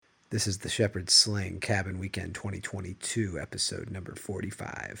This is the Shepherd's Sling Cabin Weekend 2022, episode number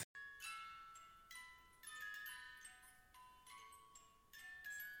 45.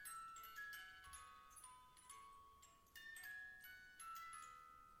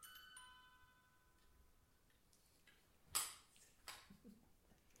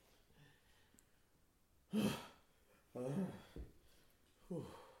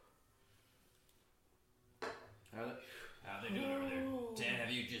 How they doing over there? Ted,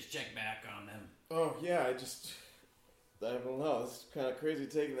 have you just checked back on them? Oh, yeah, I don't know. It's kind of crazy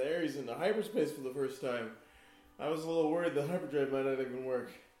taking the Ares into hyperspace for the first time. I was a little worried the hyperdrive might not even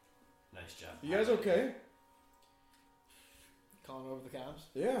work. Nice job. You guys okay? Calling over the comms?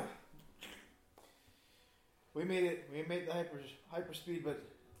 Yeah. We made it. We made the hyperspeed, but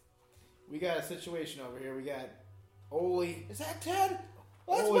we got a situation over here. We got Olie. Is that Ted?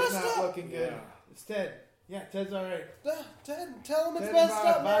 Well, Olie's that's not messed up. looking good. Yeah. It's Ted. Yeah, Ted's all right. Ted, tell him it's Ted messed and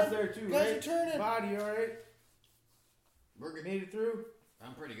up, Bod's man. there too, You guys right? are turning. Bod, you all right? We're good. Made it through?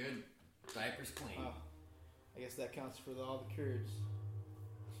 I'm pretty good. Diaper's clean. Oh, I guess that counts for all the Kurds.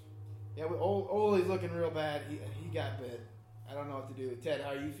 Yeah, Olie's looking real bad. He got bit. I don't know what to do. Ted,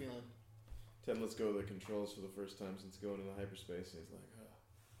 how are you feeling? Ted lets go of the controls for the first time since going into hyperspace. And he's like, oh.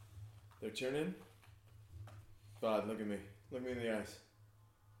 They're turning? Bod, look at me. Look me in the eyes.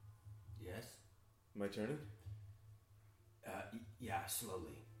 Yes? Am I turning? Yeah,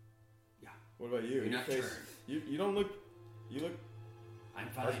 slowly. Yeah. What about you? You're Your not face. turned. You don't look. You look I'm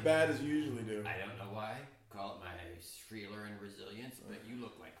fine. as bad as you usually do. I don't know why. Call it my Streeler and resilience, but you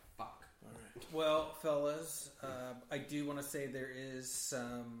look like fuck. Alright. Well, fellas, I do want to say there is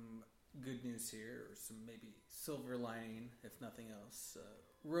some good news here, or some maybe silver lining, if nothing else.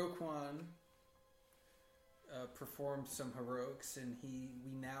 Roquan performed some heroics, and we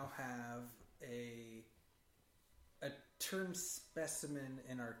now have a turned specimen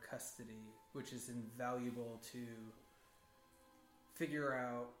in our custody, which is invaluable to figure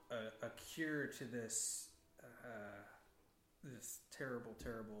out a cure to this this terrible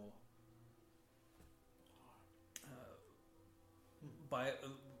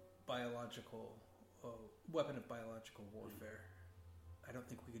biological weapon of biological warfare. I don't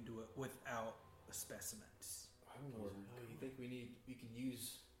think we can do it without the specimens. I don't know. You think we can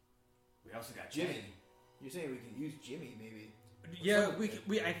use We also got Jimmy? Jimmy. You're saying we can use Jimmy, maybe? Yeah,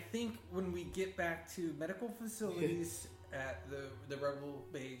 we. I think when we get back to medical facilities at the rebel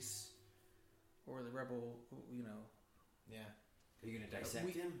base or the rebel, Yeah. Are you gonna dissect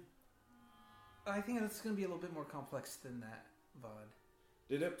him? I think it's going to be a little bit more complex than that, Vod.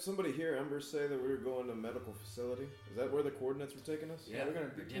 Did somebody hear Ember say that we were going to a medical facility? Is that where the coordinates were taking us? Yeah, we're gonna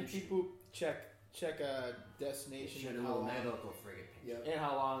redemption. check destination Should and a how little long, medical frigate. Yep. and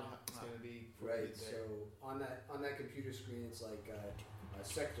how long it's gonna be. before we Right. get So there. on that computer screen, it's like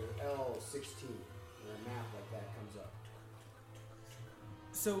sector L16, and a map like that comes up.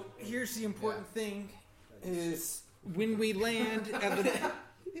 So here's the important thing: is when we land at the.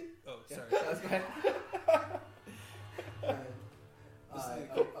 Oh, sorry.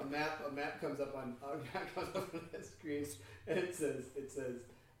 A map comes up on the screen, and it says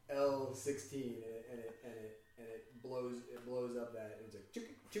L16, and it blows up that, and it's like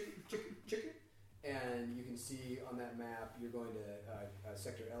chicken, and you can see on that map you're going to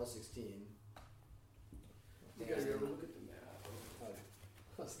sector L16. You guys ever look at the map?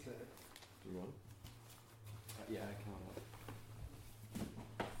 I was gonna. Do you want? Yeah, I can.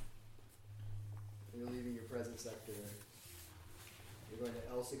 You're leaving your present sector. You're going to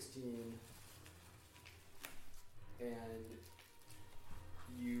L16, and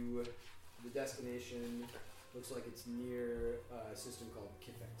the destination looks like it's near a system called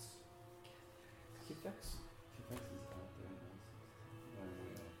Kifex. Kifex? Kifex is out there.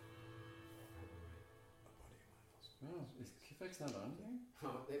 Oh, is Kifex not on there?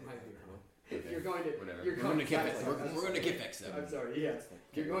 Oh, it might be wrong. You're going to Whatever. You're We're going to Kifex. Kifex. We're going to Kifex though. I'm sorry. Yeah,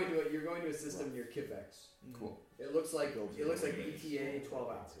 you're going to a system near Kifex. Cool. It looks like ETA 12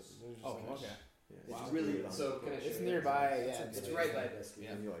 hours. Oh, okay. Yeah. It's really so. Can I show It's you? nearby. Yeah, It's right by Destiny.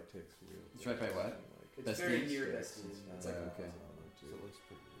 And he takes you. It's right by what? It's very Destiny? near Destiny. It's like okay. So it looks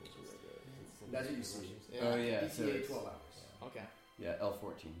pretty good. that's what you see. Oh yeah, so ETA it's, 12 hours. Okay. yeah,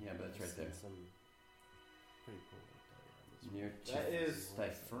 L14. Yeah, but it's right there. Pretty cool. Near That is-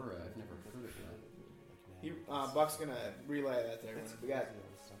 Typhura. I've never heard of that. Buck's gonna relay that there. We got.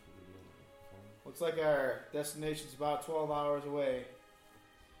 Looks like our destination's about 12 hours away.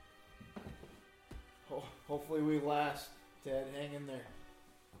 Hopefully we last, Ted. Hang in there.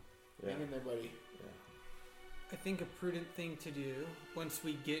 Yeah. Hang in there, buddy. I think a prudent thing to do once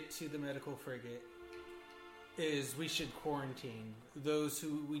we get to the medical frigate is we should quarantine those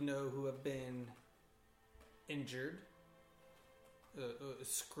who we know who have been injured,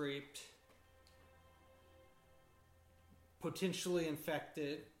 scraped, potentially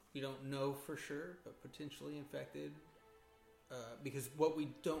infected. We don't know for sure, but potentially infected. Because what we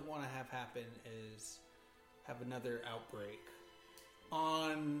don't want to have happen is have another outbreak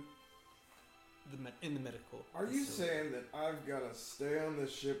in the medical. Are you facility. saying that I've got to stay on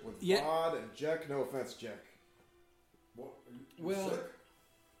this ship with Yeah. Vod and Jack? No offense, Jack. What? Well, sick?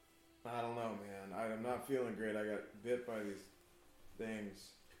 I don't know, man. I'm not feeling great. I got bit by these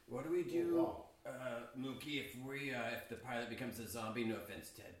things. What do we do, Oh, Mookie, if the pilot becomes a zombie? No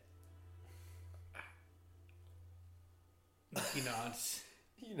offense, Ted. he nods.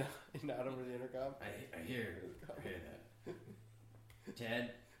 You nod over the intercom. I hear that.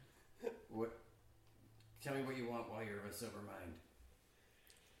 Ted, what? Tell me what you want while you're of a sober mind.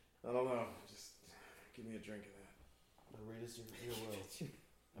 I don't know. Just give me a drink of that. Read us your will.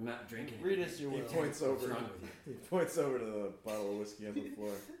 I'm not drinking. Read us your He will. points What's over. wrong with you? He points over to the bottle of whiskey on the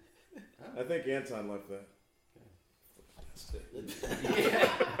floor. I think Anton left that. Yeah.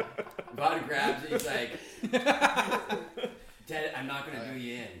 Vaughn grabs it. He's like, Ted, I'm not going to do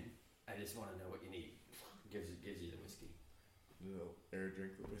you in. I just want to know what you need. Gives you the whiskey. No, air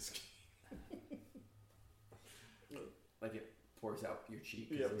drink the whiskey. Like it pours out your cheek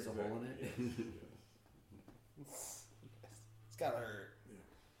Yeah, because there's a hole in it. It's gotta hurt.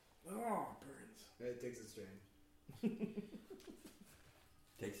 Oh, burns. It takes a strain.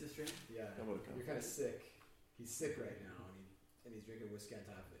 Takes the string. Yeah, How about a you're kind of sick. He's sick right now, and he's drinking whiskey on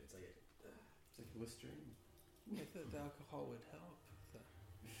top of it. It's like It's like Listerine. I thought the alcohol would help.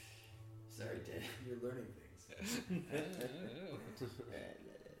 Sorry, Ted. you're learning things.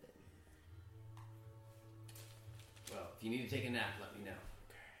 Well, if you need to take a nap, let me know.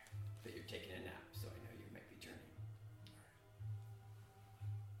 That you're taking a nap, so I know you might be turning.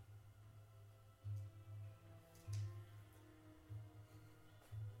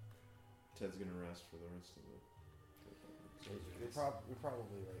 Ted's gonna rest for the rest of the. You're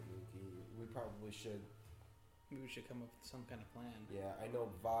probably right, Mookie. We probably should. Maybe we should come up with some kind of plan. Yeah, I know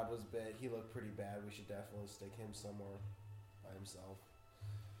Vod was bit. He looked pretty bad. We should definitely stick him somewhere by himself.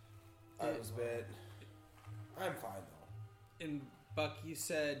 I was bit. I'm fine though. And Buck, you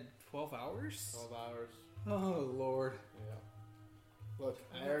said 12 hours? 12 hours. Oh Lord! Yeah. Look,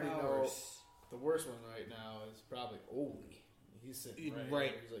 I 12 already know hours. the worst one right now is probably Olie. He's sitting right. Right.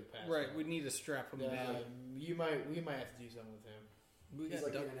 Here. He's like passed Right, out. we need to strap him down. We might have to do something with him. We He's got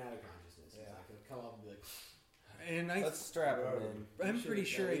like duck- in and out of consciousness. He's like gonna come up and be like, and I, Let's strap him in. I'm We pretty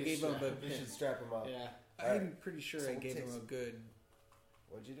should sure I at gave least him strap a. We should strap him up. Yeah. I'm pretty sure So I we'll gave take him a good.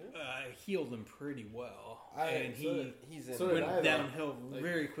 What'd you do? Healed him pretty well, and He's in. so did went I, though. downhill Like-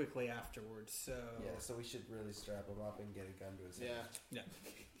 very quickly afterwards. So Yeah, so we should really strap him up and get a gun to his head.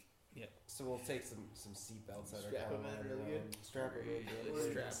 Yeah. So we'll take some seat belts that Strap are him kind of in really good. Strap him in Really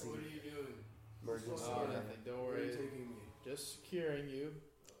really strap good. "What are you doing? Emergency. Oh, nothing. Don't Where are you worry. taking me?" Just securing you.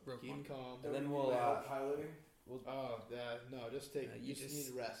 Rope Keep on. calm. And then Don't we'll, you need my help piloting. Oh, no. Just take. You you just need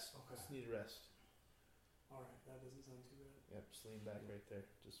just- to rest. Okay. Just need to rest. All right, that doesn't sound too bad. Yep. Just lean back right there.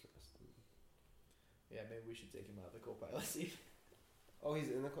 Just rest. Yeah. Maybe we should take him out of the co-pilot seat. Oh, he's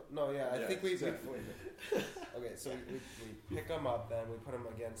in the. No, yeah, I Yeah, think we. exactly. Okay, so we pick him up, then we put him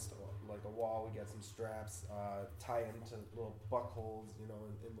against like a wall. We get some straps, tie him to little buck holes, in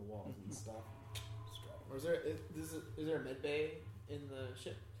the walls and stuff. Strap him. Or is there a med bay in the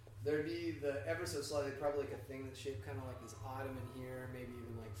ship? There'd be the ever so slightly, probably like a thing that's shaped kind of like this ottoman here, maybe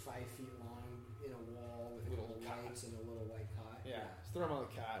even like 5 feet long in a wall with Little little cot. lights and a little white cot. Yeah. Just throw him on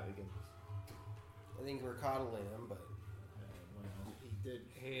the cot. We can. I think we're coddling him, but He did.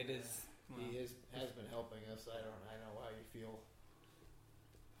 Hey, it is. He has been helping us. I know how you feel.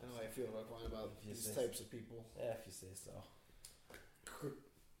 I know how you feel about going about If you these say types of people. yeah, if you say so.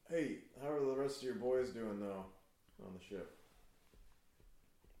 Hey, how are the rest of your boys doing though on the ship?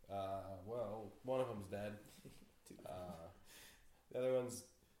 Well, one of them's dead. The other one's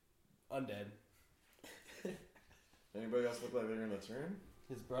undead. Anybody else look like they're gonna turn?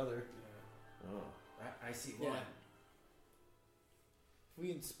 His brother. Oh, I see Yeah. one. If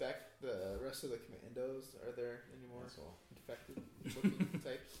we inspect the rest of the commandos, are there any more that's all. infected looking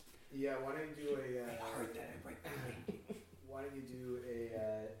types? Yeah, why don't you do a? I heard that right behind you. Why don't you do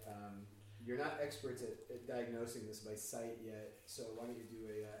a? You're not experts at diagnosing this by sight yet, so why don't you do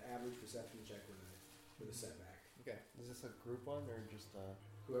a average perception check with a setback? Okay. Is this a group one or just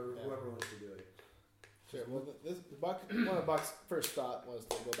Whoever Yeah. whoever wants to do it. Sure. Well, one of Buck's first thought was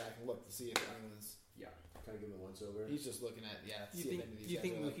to go back and look to see if anyone's Kind of give him a once over. He's just looking at You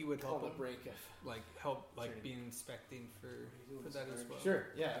think Mookie would help on the him? break? Be inspecting for that as well? Sure.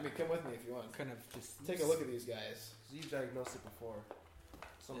 Yeah. I mean, come with me if you want. Kind of just Take a look at these guys. So you diagnosed it before.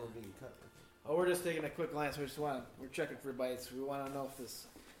 Someone being cut. Oh, we're just taking a quick glance. We're checking for bites. We want to know if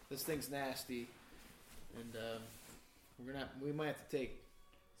this thing's nasty, and we might have to take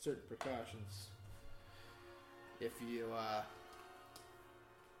certain precautions if you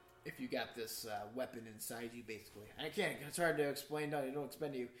got this weapon inside you. Basically, I can't. It's hard to explain. I don't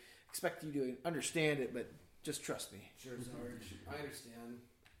expect you to understand it, but just trust me. Sure, Sarge. I understand.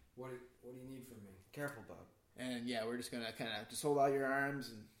 What do you need from me? Careful, Bob. And yeah, we're just gonna kind of just hold out your arms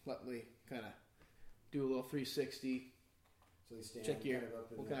and let me kind of do a little 360. So they stand Check your. kind of up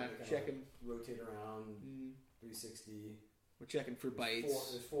and We'll then kind they of check them. rotate around 360. We're checking for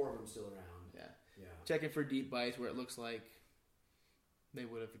bites. There's four of them still around. Yeah. Yeah. Checking for deep bites where it looks like they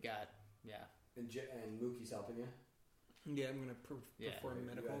would have got. Yeah. And Mookie's helping you. Yeah, I'm gonna perform Right,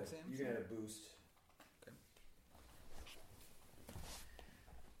 medical you exams. got a boost.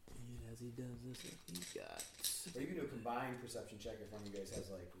 And as he does this, he got. Or you can do a combined perception check if one of you guys has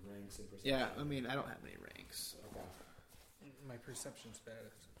like ranks in perception. Yeah, I mean, I don't have any ranks. Okay. My perception's bad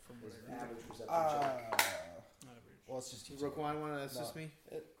from what There's I read. average perception check. Average. Well, it's just use Roquan, want to assist me?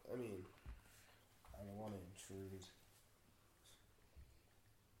 I mean, I don't want to intrude.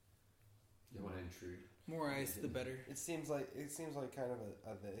 You want to intrude? More ice, the better. It seems like kind of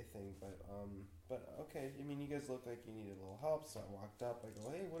a they thing, but okay. I mean, you guys look like you needed a little help, so I walked up. I go,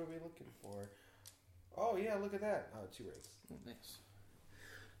 hey, what are we looking for? Oh yeah, look at that. 2 rings. Oh, nice.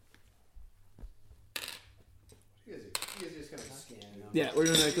 You guys just kind of scan. Yeah, we're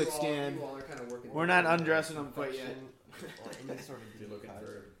doing a quick You scan. all are kind of working. We're not undressing them quite yet. Or any sort of You're looking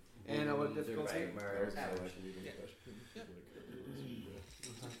for. And what They're difficulty? nightmares. How long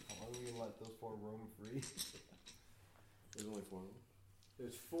How long will you let those 4 roam free? There's only 4 of them.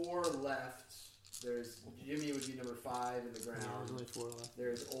 There's 4 left. There's Jimmy would be number 5 in the There's ground. only 4 left.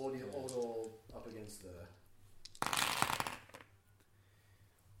 There's old up against the.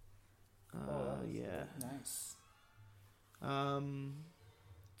 Yeah. Nice.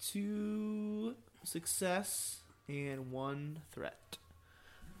 2 success and 1 threat.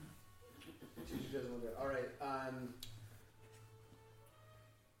 All right.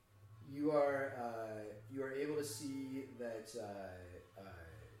 You are able to see that.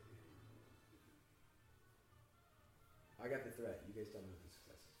 I got the threat. You guys don't know the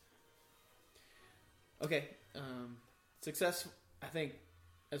success. Okay. Success. I think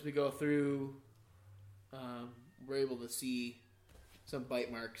as we go through, we're able to see some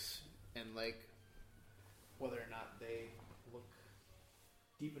bite marks and like whether or not they look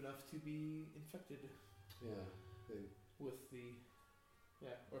deep enough to be infected Yeah. with the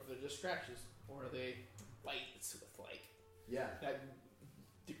or if they're just scratches or are they bites with like Yeah. that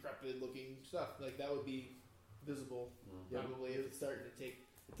decrepit looking stuff. Like that would be visible Yeah. probably if it's starting to take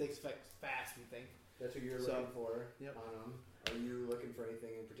effect fast. We think. That's what you're So, looking for. yep. On them. Are you looking for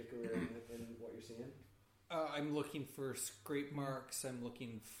anything in particular in what you're seeing? I'm looking for scrape marks. I'm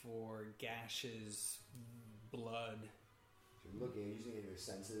looking for gashes, blood. So you're looking, using your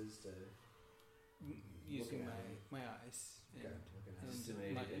senses to. Using Looking at my eyes. Okay. And, Looking at and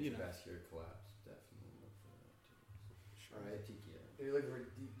Estimated my- intravascular collapse. Definitely look for that too. All right. Petechiae. You're looking for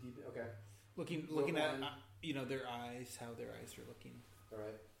deep. Okay. looking at one. their eyes, how their eyes are looking. All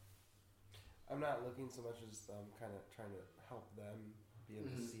right. I'm not looking so much as kind of trying to help them be able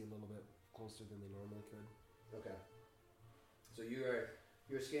to Mhm. see a little bit closer than they normally could. Okay. So you're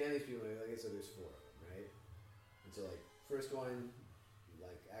scanning these people. Like I said, there's 4 of them, right? And so like first one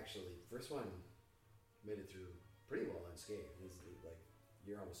made it through pretty well unscathed. Like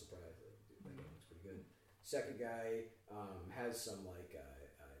you're almost surprised. Like, dude, that guy looks pretty good. Second guy has some like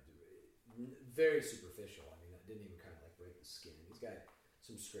very superficial. I mean, that didn't even kind of like break the skin. He's got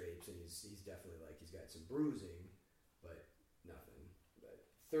some scrapes and he's definitely like he's got some bruising, but nothing. But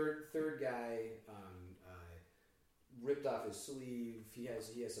third guy ripped off his sleeve. He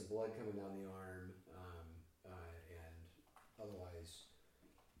has some blood coming down the arm, and otherwise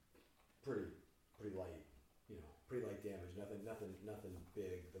pretty light. Pretty light damage. Nothing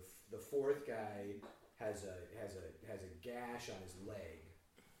big. The fourth guy has a gash on his leg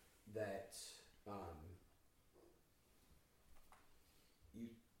that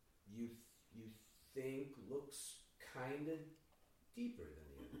you think looks kind of deeper than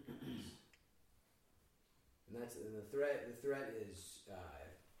the other guys. And the threat is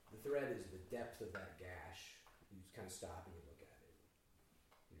the depth of that gash. You just kind of stop and you look at it.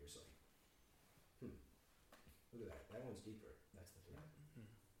 And you're just like, look at that. That one's deeper. That's the threat.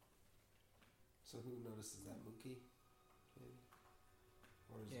 So who notices that? Mookie? Maybe?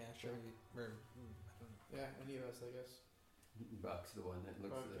 Or is Yeah, it sure. Chuck? I don't know. Yeah, any of us, I guess. Buck's the one that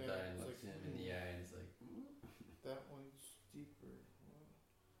looks at the Okay, die and it's looks like, him in the eye and is like, That one's deeper.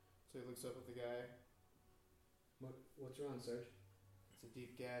 So he looks up at the guy. What's wrong, Sarge? It's a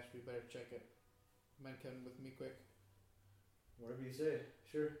deep gash. We better check it. Mind coming with me quick? Whatever you say.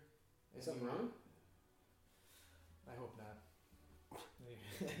 Sure. And Something he- wrong? I hope not.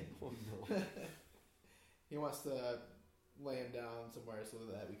 Oh no. He wants to lay him down somewhere so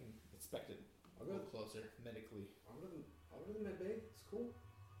that we can inspect it a I'll go. little closer medically. I'll go to the med bay. It's cool.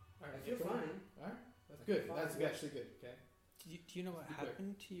 All I feel fine. All right, that's I good. feel That's fine. actually good. Okay. Do you know what Be quick.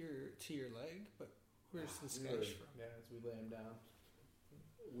 happened to your leg? But where's this We gash were- from? Yeah, as we lay him down.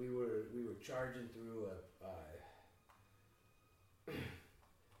 We were charging through a.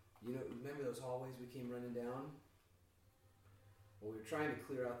 Remember those hallways we came running down? Well, we were trying to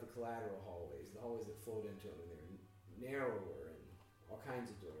clear out the collateral hallways, the hallways that flowed into them, and they were narrower and all kinds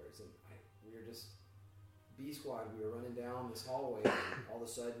of doors. And we were just B squad. We were running down this hallway, and all of a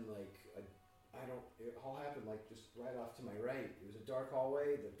sudden, it all happened like just right off to my right. It was a dark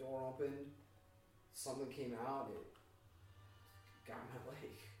hallway. The door opened. Something came out. It got my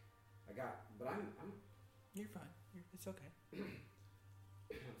leg. But I'm You're fine. It's okay.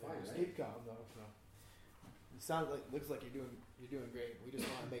 fine, Just right? keep calm though. No. Looks like you're doing great. We just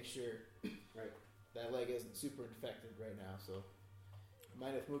want to make sure Right. that leg isn't super infected right now. So,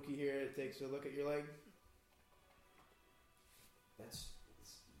 mind if Mookie here takes a look at your leg? It's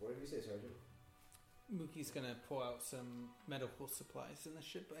whatever you say, Sergeant. Mookie's gonna pull out some medical supplies in the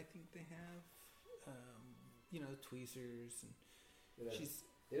ship. I think they have, tweezers, and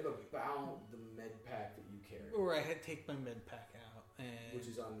They have about the med pack that you carry, or I had take my med pack out, and which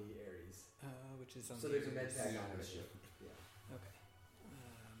is on the Ares. which is on. So the there's a med Ares. pack Yeah. on the ship. Yeah, Okay.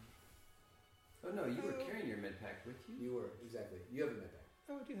 oh no, you were carrying your med pack with you? you were exactly. You have a med pack.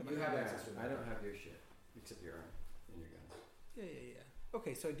 Oh, I do have. You my have med access to I don't have your shit, except your arm and your gun. Yeah.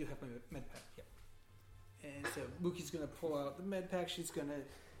 Okay, so I do have my med pack. Yep. And so Mookie's gonna pull out the med pack. She's gonna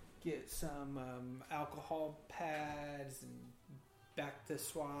get some alcohol pads and back to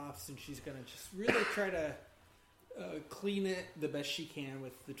swabs, and she's gonna just really try to clean it the best she can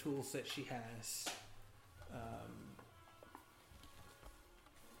with the tools that she has.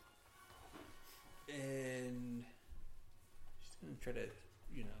 And she's gonna try to,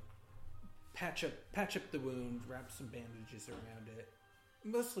 patch up the wound, wrap some bandages around it,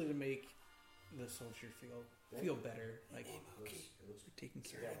 mostly to make the soldier feel better, like It looks we're taking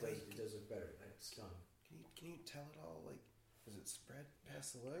care yeah, of it it. does look better. That stung. Can you tell it all? Like, does it spread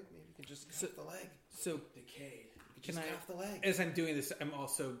past the leg? Maybe you can just So- cuff the leg. So Decayed. You Can just I- cuff the leg. as I'm doing this, I'm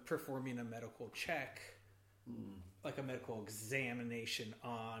also performing a medical check, like a medical examination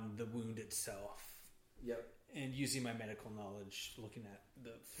on the wound itself, Yep. and using my medical knowledge, looking at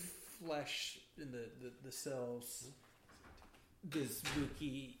the flesh and the cells. Does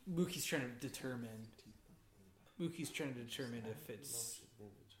Mookie's trying to determine if it's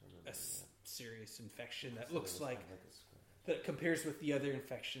a serious infection that looks like that compares with the other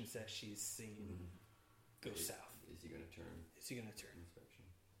infections that she's seen go south. Is he going to turn Is he gonna turn? inspection?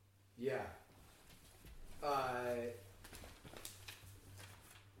 Yeah.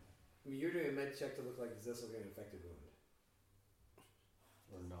 You're doing a med check to look like does this look like an infected wound?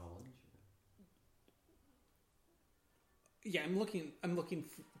 Or knowledge? Yeah, I'm looking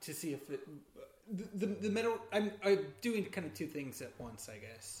to see if it, the metal. I'm doing kind of two things at once, I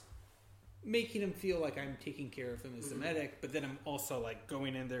guess. Making him feel like I'm taking care of him as a medic, but then I'm also like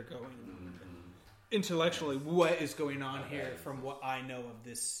going in there, going intellectually, what is going on here from what I know of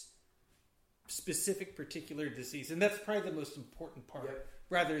this specific particular disease, and that's probably the most important part, Yep.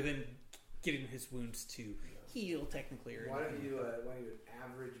 rather than getting his wounds to heal technically. Or Why don't anything. you do an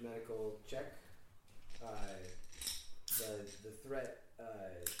average medical check? The threat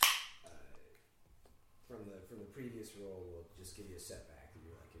from the previous roll will just give you a setback.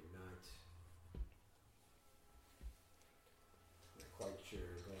 You're like you're not quite sure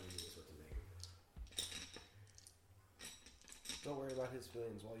going into this what to make of it. Don't worry about his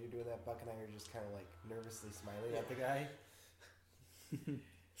feelings. While you're doing that, Buck and I are just kind of like nervously smiling at the guy.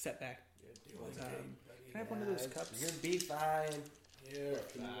 Setback. You're doing Um, great, Can I have one of those Yeah, cups? You're gonna be fine. You're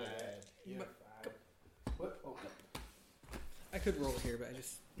fine. You're But- fine. What? Oh, I could roll here, but I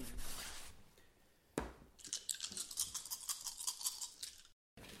just.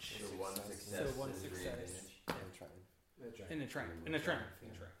 So one success. So one is success. re-advantage. I'm trying. That's right. In a triumph. Yeah. In a triumph. In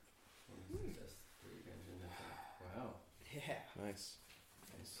a triumph. One success, 3 advantage and attack. Wow. yeah. Nice.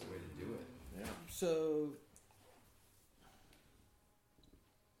 That's the way to do it. Yeah. So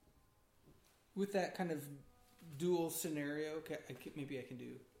with that kind of dual scenario, maybe I can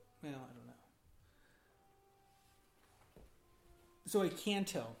do. Well, I don't know. So I can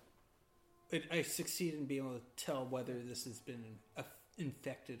tell. I succeed in being able to tell whether this has been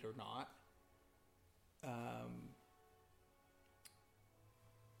infected or not.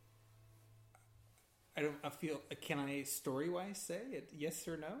 I feel. Can I story-wise say it? Yes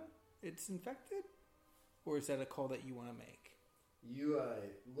or no? It's infected, or is that a call that you want to make? You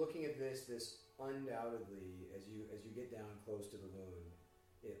looking at this undoubtedly as you get down close to the moon,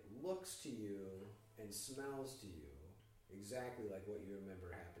 it looks to you and smells to you exactly like what you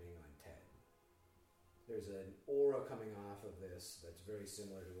remember happening on Ted. There's an aura coming off of this that's very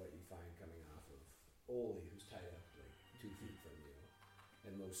similar to what you find coming off of Olie, who's tied up like 2 feet from you,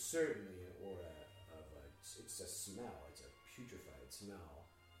 and most certainly an aura of it's a smell. It's a putrefied smell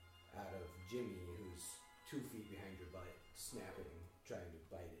out of Jimmy, who's 2 feet behind your butt, snapping, trying to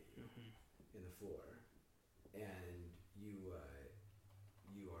bite at you in the floor, and you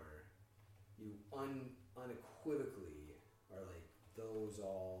unequivocally are like, those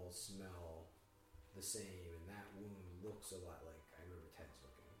all smell the same, and that wound looks a lot like I remember Ted's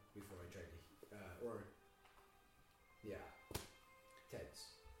looking before I tried to, Ted's.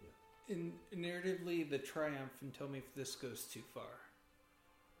 Yeah. Narratively, the triumph, and tell me if this goes too far.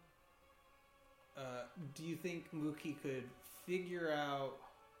 Do you think Mookie could figure out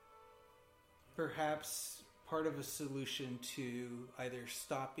perhaps part of a solution to either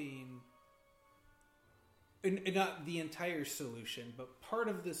stopping, and not the entire solution, but part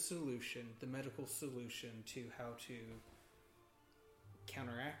of the solution, the medical solution to how to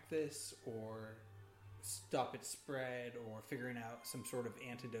counteract this or stop its spread, or figuring out some sort of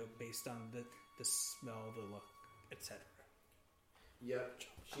antidote based on the smell, the look, etc.? Yep.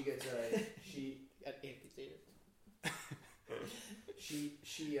 She gets she Got amputated. she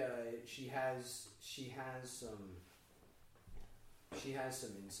has some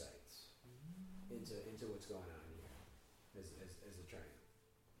insights into what's going on here as a triumph,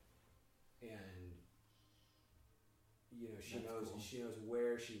 and she That's knows cool. she knows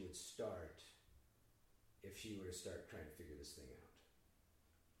where she would start if she were to start trying to figure this thing out.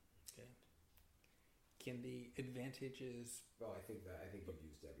 Okay. Can the advantages? Well, I think you've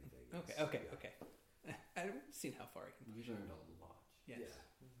used everything. Okay. Yes. Okay. Yeah. Okay. I haven't seen how far I can. We learned a lot. Yes. Yeah.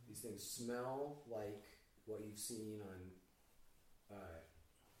 These things smell like what you've seen on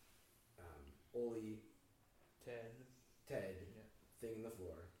Olie, Ted. Thing in the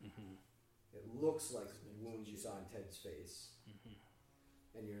floor. Mm-hmm. It looks like wounds you saw in Ted's face,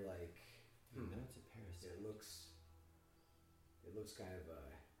 and you're like, No, it's a parasite. it looks kind of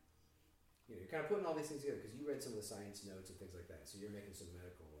you're kind of putting all these things together because you read some of the science notes and things like that, so you're making some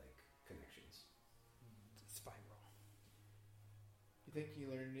medical connections. Spiral. You think he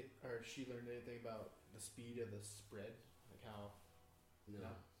learned it, or she learned anything about the speed of the spread? Like how? No.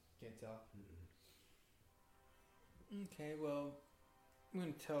 Can't tell. Mm-mm. Okay. Well, I'm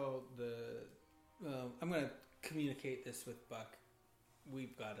going to tell I'm going to communicate this with Buck. We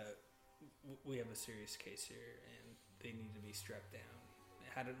have a serious case here, and they need to be strapped down.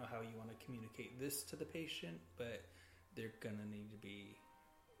 I don't know how you want to communicate this to the patient, but they're going to need to be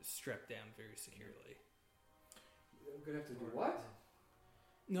strapped down very securely. I'm gonna have to do what?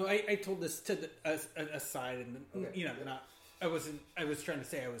 No, I told this to the aside, and Okay. not. I wasn't. I was trying to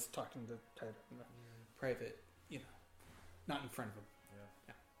say I was talking to Ted in a private, not in front of him.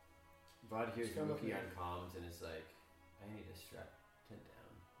 Vod hears Just come up Mookie here. on comms and is like, I need to strap Ted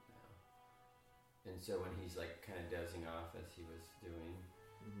down now. And so when he's like kind of dozing off as he was doing,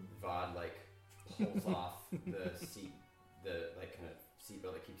 Vod like pulls off the kind of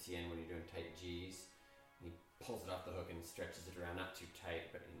seatbelt that keeps you in when you're doing tight G's. And he pulls it off the hook and stretches it around, not too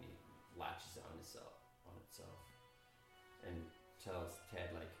tight, but he latches it on itself. And tells Ted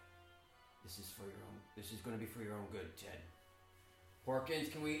like, this is going to be for your own good, Ted.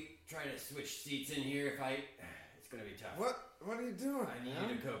 Porkins, can we try to switch seats in here? It's going to be tough. What are you doing? I need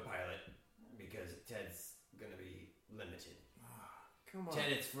you to co-pilot because Ted's going to be limited. Come on.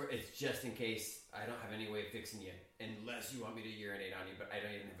 Ted, it's just in case I don't have any way of fixing you, unless you want me to urinate on you. But I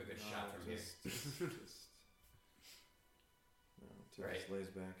don't even have a good shot from here. Ted Right. just lays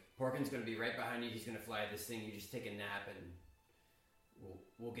back. Porkins going to be right behind you. He's going to fly this thing. You just take a nap, and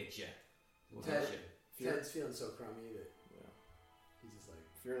we'll get you. We'll Ted- get you. Ted's feeling so crummy that Yeah. he's just like,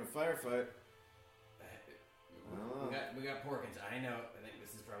 If you're in a firefight, Oh. We got Porkins. I know. I think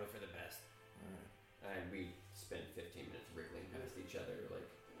this is probably for the best. alright. And we spent 15 minutes wriggling past each other, like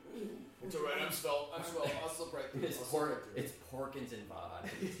It's alright. I'm swell. I'll slip right through. it's Porkins and Vod.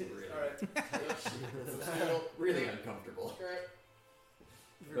 It's really, Alright. really uncomfortable.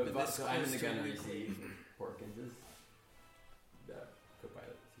 never been this So I'm in close the to a gunnery nuclear. seat. Porkins is the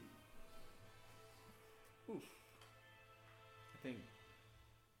co-pilot seat. I think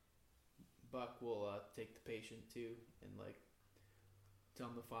Buck will take the patient too and like tell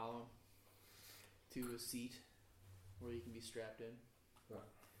him to follow him to a seat where you can be strapped in.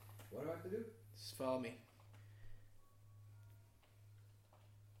 What do I have to do? Just follow me.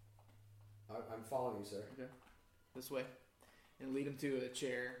 I'm following you, sir. Okay. This way. And lead him to a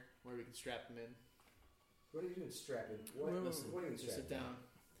chair where we can strap him in. What are you doing strapping? What? Listen, What are you just strapping? sit down.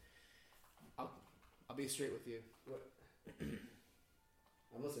 I'll be straight with you.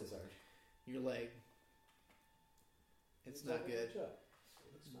 I'm listening, Sarge. Your leg. It's not good. Shut up.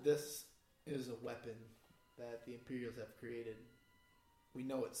 It's fine. This is a weapon that the Imperials have created. We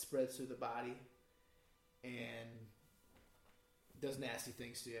know it spreads through the body and does nasty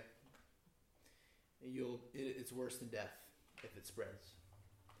things to you. And it's worse than death if it spreads.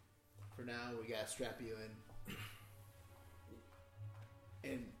 For now, we gotta strap you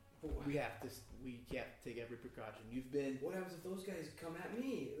in, and we have to take every precaution. You've been. What happens if those guys come at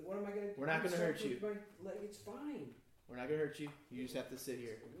me? What am I gonna? We're not gonna hurt you. My leg, it's fine. We're not gonna hurt you. You just have to sit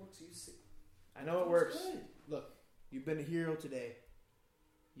here. It works. You see. I know it works. Good. Look, you've been a hero today.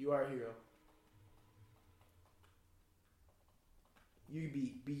 You are a hero. You'd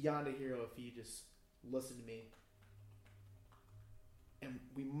be beyond a hero if you just listen to me. And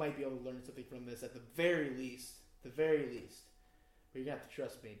we might be able to learn something from this at the very least. But you have to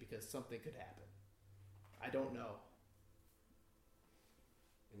trust me because something could happen. I don't know.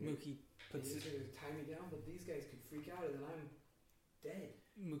 Mookie He's puts gonna tie me down, but these guys could freak out and then I'm dead.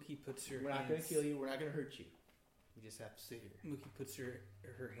 Mookie puts her. We're not going to kill you. We're not going to hurt you. We just have to sit here. Mookie puts her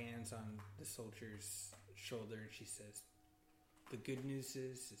hands on the soldier's shoulder and she says, "The good news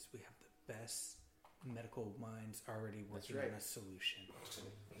is we have the best medical minds already working right. on a solution."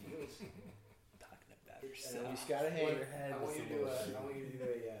 Talking about And herself. He's got a hand. I want you to do a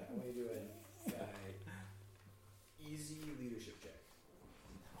easy leadership check.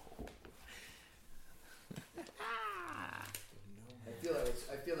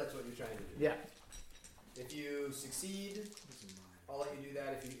 I feel that's what you're trying to do. Yeah. If you succeed, I'll let you do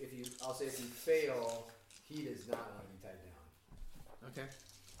that. If you fail, he does not want to be tied down. Okay.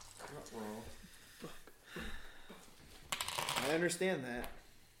 I understand that.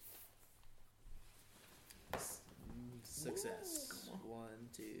 Success. 1,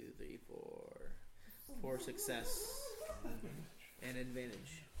 2, 3, 4. 4 success. And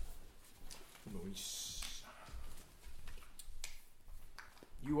advantage.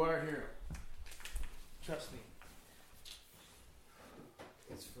 You are a hero. Trust me.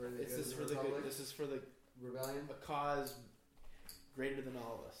 It's for the This is for the Republic, good. This is for the rebellion. a cause greater than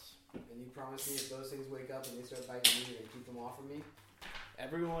all of us. And you promise me if those things wake up and they start biting me, you're gonna keep them off of me.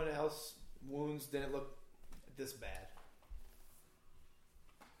 Everyone else wounds didn't look this bad.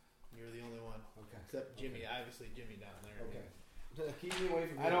 You're the only one. Okay. Except Jimmy, obviously Jimmy down there. Okay. Keep me away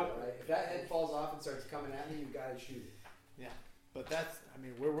from I him, don't- Right? If that head falls off and starts coming at me, you gotta shoot it. But that's,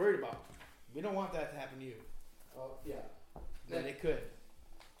 we're worried about. We don't want that to happen to you. Oh yeah. Then it could.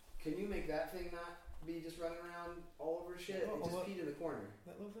 Can you make that thing not be just running around all over shit? Oh, It just oh, peed in the corner.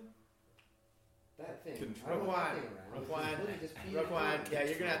 That little thing? That thing. Control. I don't want that Roquan. thing around. Roquan. It literally just peed in the Roquan, corner. yeah,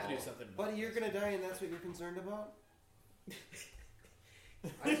 you're gonna have to do something. Buddy, you're gonna die, and that's what you're concerned about?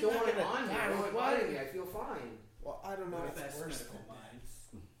 I just don't want it on me. I don't want it bothering me. I feel fine. Well, I don't know if Best it's worse medical than that. minds.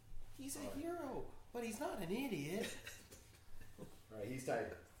 He's a hero, but he's not an idiot. Alright, he's tight.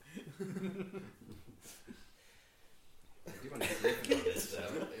 I do want to brief about this,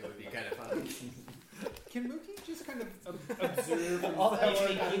 though. It would be kind of fun. Can Mookie just kind of observe and All that work,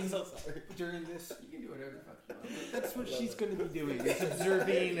 I'm thinking so sorry. during this? You can do whatever the fuck you want. That's what she's going to be doing. Is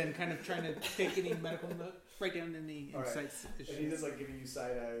observing and kind of trying to take any medical note, write down any All right. insights. And he's just like giving you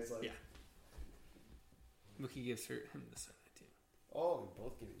side eyes, like. Yeah. Mookie gives him the side too. Oh, we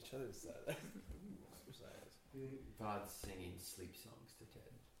both give each other side. Vod's singing sleep songs to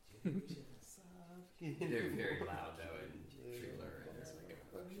Ted. They're very loud, though, and Trailer, and it's like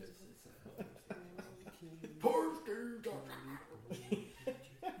obnoxious.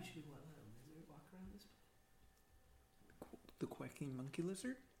 The quacking monkey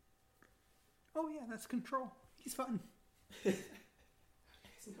lizard? Oh yeah, that's Control. He's fun.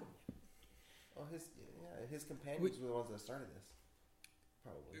 Oh, his companions were the ones that started this.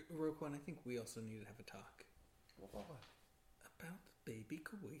 Probably. Rogue One, I think we also need to have a talk What about what? about the baby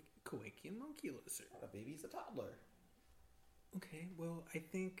Kowakian monkey lizard. Not a baby, he's a toddler. Okay, well, I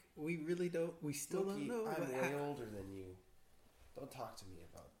think we really don't. We still Mookie, don't know. I'm what way happened. older than you. Don't talk to me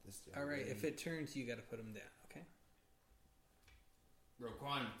about this. All right, if it turns, you got to put him down. Okay.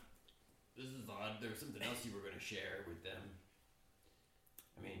 Roquan, this is odd. There's something else you were going to share with them.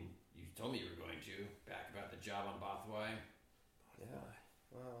 I mean, you told me you were going to. Back about the job on Bothwai. Yeah.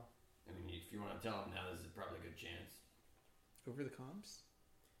 Well. I mean, if you want to tell them now, this is probably a good chance. Over the comms?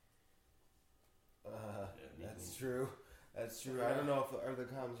 That's true. That's true. I don't know if are the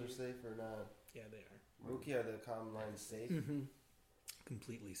comms are safe or not. Yeah, they are. Mookie, are the comm lines safe? Mm-hmm.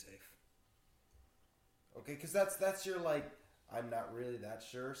 Completely safe. Okay, because that's your like, I'm not really that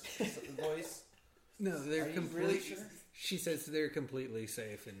sure voice. No, they're Are you completely really sure? She says they're completely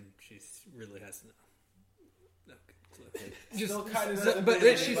safe, and she really has no clue. Just, Still kind of but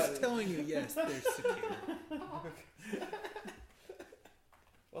disappointed, she's but- telling you, yes, they're secure.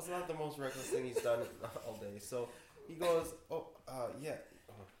 Well, it's not the most reckless thing he's done all day. So he goes, yeah.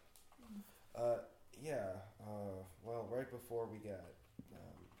 Well, right before we got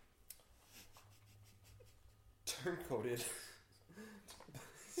turncoated,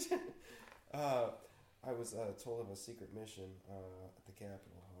 I was told of a secret mission at the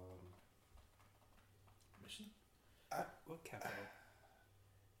Capitol. Mission? What capital?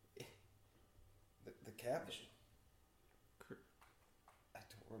 The Capitol. I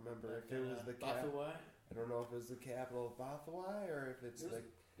don't remember if it was the Bothwai? I don't know if it was the capital of Bothwai or if it's It was, like.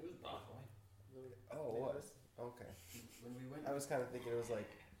 It was Bothwai. Oh, it was? Okay. When we went. I was kind of thinking it was like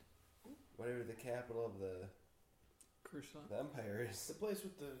whatever the capital of the Coruscant? empire It's is. the place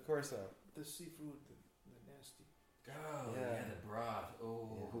with the Coruscant. seafood, the nasty. Oh, Yeah. yeah, the broth.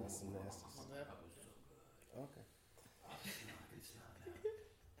 Oh, Yeah, that's some nasty that stuff. was so good. Okay. Oh, it's not now.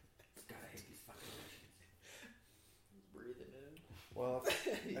 God, I hate these fucking Russians. Breathe it in. Well,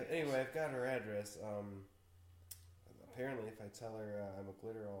 anyway, I've got her address. Apparently, if I tell her I'm a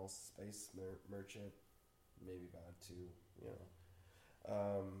glitterall space merchant, maybe about to,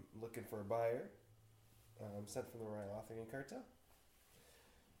 looking for a buyer, sent from the Royal Arthurian cartel.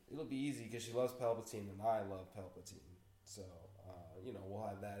 It'll be easy because she loves Palpatine and I love Palpatine. So, we'll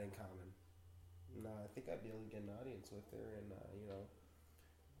have that in common. And I think I'd be able to get an audience with her and,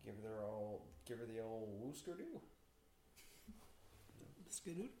 give her the old woosker-doo.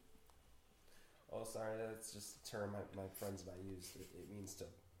 Skidoo? Oh, sorry, that's just a term my friends and I used. It means to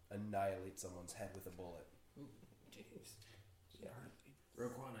annihilate someone's head with a bullet. Jeez. Yeah.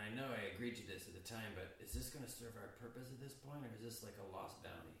 Roquan, I know I agreed to this at the time, but is this going to serve our purpose at this point, or is this like a lost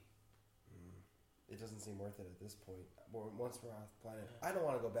bounty? It doesn't seem worth it at this point. Once we're off the planet, I don't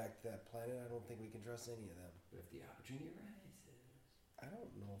want to go back to that planet. I don't think we can trust any of them. But if the opportunity arises, I don't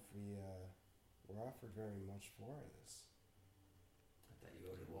know if we're offered very much for this. I thought you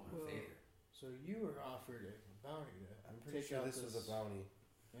owed a woman Well, a favor. So you were offered a bounty to I'm pretty take sure out this was a bounty.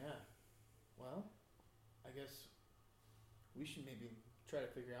 Yeah. Well, I guess we should maybe try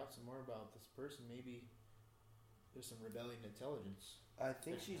to figure out some more about this person. Maybe there's some rebellion intelligence. I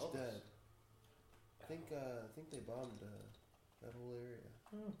think They she's help us. dead. I think they bombed that whole area.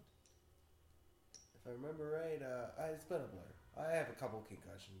 If I remember right, it's been a blur. I have a couple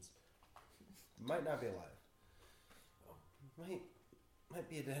concussions. Might not be alive. Might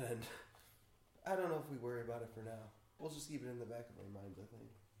be a dead end. I don't know if we worry about it for now. We'll just keep it in the back of our minds, I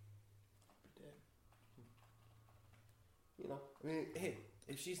think. Dead. Hey,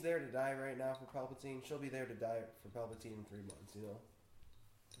 if she's there to die right now for Palpatine, she'll be there to die for Palpatine in 3 months,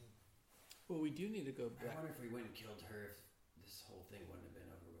 Well, we do need to go I back. wonder if we went and killed her, if this whole thing wouldn't have been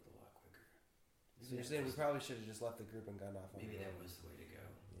over with a lot quicker. So you're saying we probably should have just left the group and gone off on Maybe our that own. was the way to go.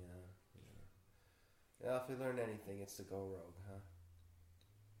 Yeah. Well, if we learned anything, it's to go rogue, huh?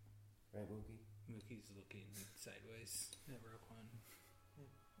 Right, Mookie? Mookie's looking sideways at Roquan.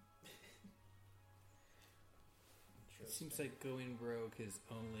 It seems like going rogue has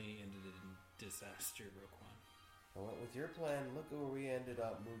only ended in disaster, Roquan. I went with your plan. Look at where we ended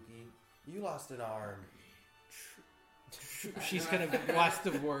up, Mookie. You lost an arm. She's kind of lost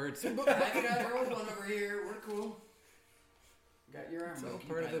of words. I got her old one over here. We're cool. Got your arm. It's all Mookie,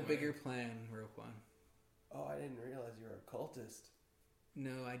 part by of the way. bigger plan, Roquan. Oh, I didn't realize you were a cultist.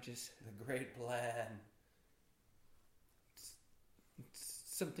 No, I just... The great plan. It's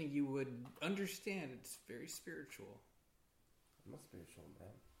something you would understand. It's very spiritual. I'm a spiritual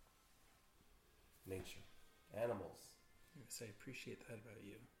man. Nature. Animals. Yes, I appreciate that about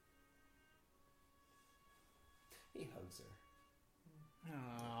you. He hugs her.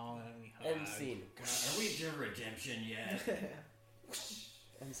 Oh, let me hug. End scene. God, are we to redemption yet?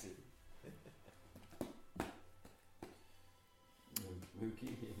 End scene. Mookie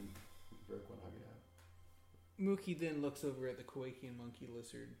and Roquan hug it out. Mookie then looks over at the Quakian monkey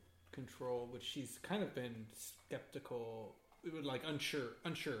lizard control, which she's kind of been skeptical, unsure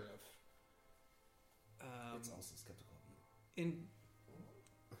of. It's also skeptical of you. And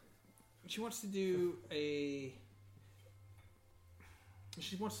she wants to do a.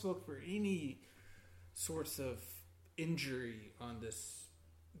 She wants to look for any sorts of injury on this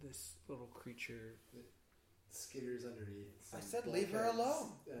little creature. Skitters underneath. I said leave her alone.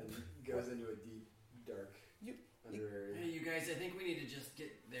 And goes into a deep, dark under area. Hey, you guys, I think we need to just get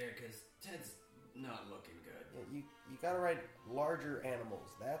there because Ted's not looking good. Yeah, you gotta ride larger animals.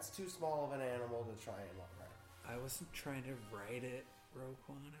 That's too small of an animal to try and ride. I wasn't trying to ride it,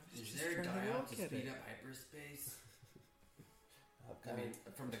 Roquan. I was Is just there a trying to dial look to at speed it. up hyperspace? Okay. I mean,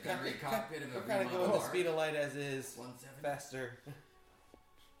 from the gunnery cockpit of a We're kind of going the speed of light as is, 170. faster.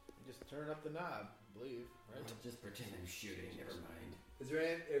 Just turn up the knob, I believe, right? I'll just pretend I'm shooting. Never mind. Is there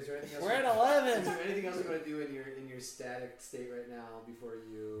anything else? We're at Is 11. there anything else you want to do in your static state right now before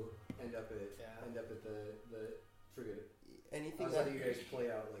you end up at the frigate? Anything I'll that let you guys play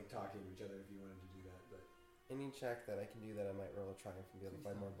out like talking to each other if you wanted to do that. But any check that I can do that I might roll a triumph and be able to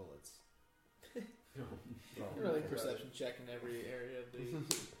find more bullets. Really perception check in every area of the.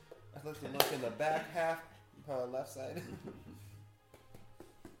 I'd like to look in the back half, left side.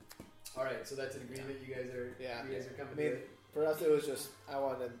 all right, so that's an agreement. You guys are coming to it. For us, it was just I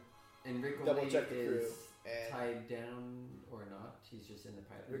wanted And Rick Double Olie check the crew, is and- tied down or not? He's just in the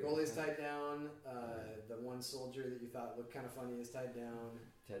pilot. Rick Olie's tied down. The one soldier that you thought looked kind of funny is tied down.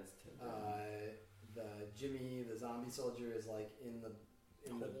 Ted's tied down. The Jimmy, the zombie soldier, is like in the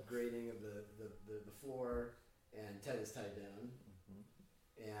grating of the floor, and Ted is tied down.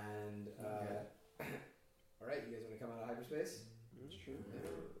 And all right, you guys want to come out of hyperspace? Sure. Yeah.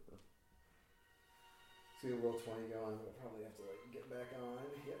 So we roll 20 going. We'll probably have to like get back on.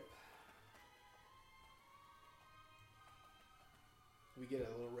 Yep. we get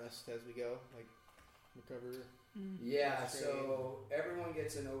a little rest as we go, like recover. Yeah. That's So everyone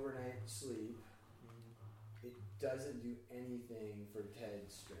gets an overnight sleep. It doesn't do anything for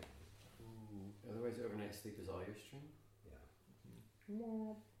Ted's strength. Ooh. Otherwise, overnight sleep is all your strength?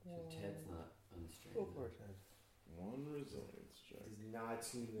 Yeah. So Ted's not unstrength. Go for it, Ted. One resilience check. It does not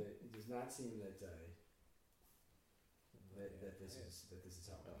seem that this is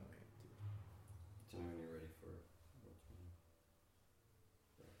helping. Tell me when you're ready for roll 20.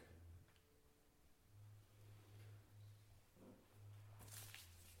 Okay.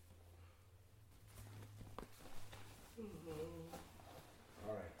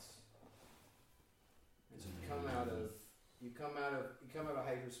 All right. As you come out of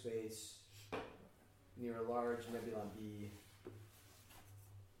hyperspace near a large Nebulon-B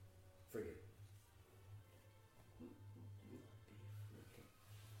frigate.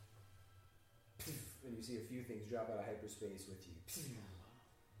 And you see a few things drop out of hyperspace with you.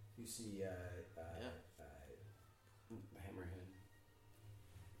 You see Hammerhead.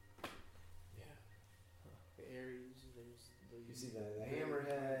 Yeah. The Ares, there's the. You see the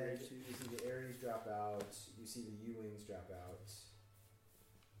hammerhead, you see the Ares drop out, you see the U-wings drop out,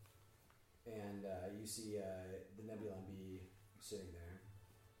 and you see the Nebulon-B sitting there.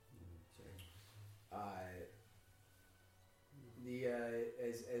 Sorry.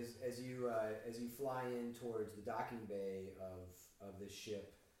 As you fly in towards the docking bay of this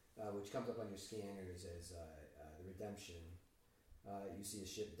ship, which comes up on your scanners as the Redemption, you see a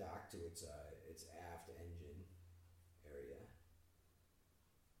ship docked to its aft engine area.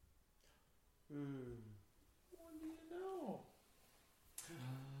 What do you know?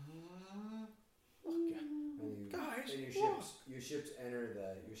 And you, Guys, and your ships enter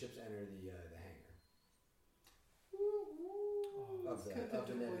the hangar of the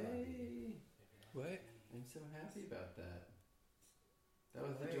Nebulon-B. What? I'm so happy about that. That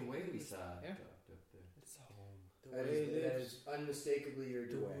was the way we saw it Yeah. dropped up there. It's home. That is unmistakably your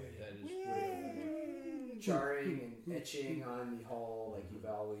Dway. That is Charring and etching on the hull like you've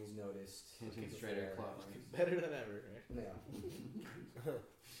always noticed. Hinting Strider before. claw marks. better than ever, right? Yeah.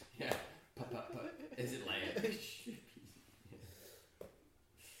 Yeah. Pop. Is it land?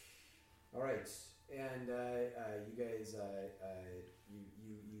 All right, and you guys,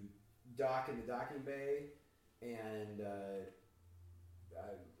 you dock in the docking bay, and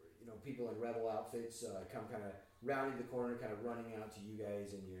people in rebel outfits come kind of rounding the corner, kind of running out to you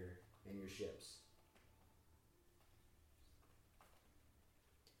guys and your ships.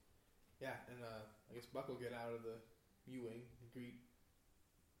 Yeah, and I guess Buck will get out of the U-wing and greet.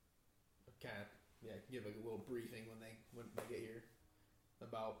 Give a little briefing when they get here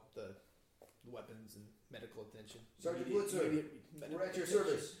about the weapons and medical attention. Sergeant Immediate Blitzer, medical we're at your attention.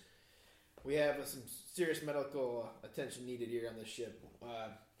 service. We have some serious medical attention needed here on this ship.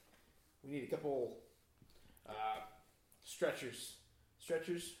 We need a couple stretchers,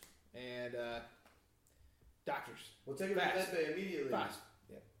 and doctors. We'll take it to the med bay immediately. Fast.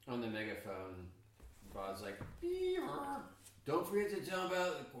 On the megaphone, Bod's like, "Don't forget to tell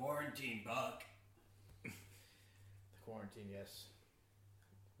about the quarantine, Buck." The quarantine, yes.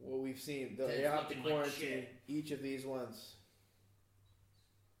 Well, we've seen they Ted's have to looking like quarantine shit. each of these ones.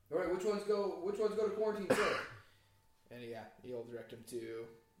 All right, which ones go to quarantine, sir? And yeah, he'll direct him to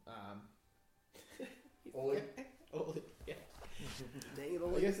Olie. Olie. Yeah. Dang it, I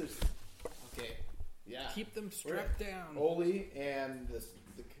Olie. guess there's okay. Yeah. Keep them strapped down. Olie and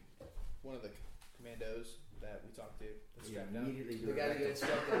one of the commandos that we talked to. That's strapped down. Immediately The guy that gets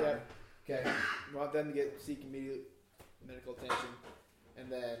strapped down. Yeah. Okay. We want them to seek immediate medical attention,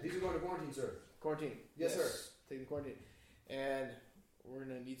 and then These are going to quarantine, sir. quarantine. Yes, sir. Take them quarantine, and we're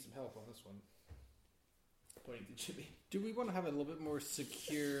gonna need some help on this one. Pointing to Jimmy. Do we want to have a little bit more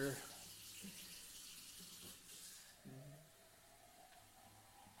secure?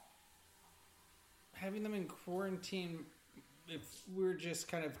 Having them in quarantine, if we're just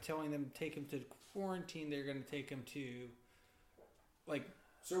kind of telling them take them to quarantine, they're going to take them to, like,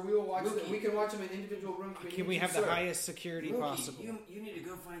 Sir, we will watch. Mookie. We can watch them in individual rooms. can we have the highest security Mookie, possible? You need to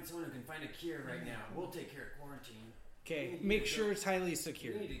go find someone who can find a cure right now. We'll take care of quarantine. Okay, You make need to sure go- it's highly You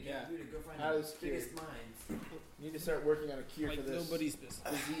secure. need to go find Highly the secure. biggest minds. We need to start working on a cure for Like this nobody's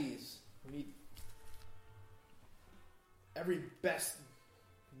business. disease. We need every best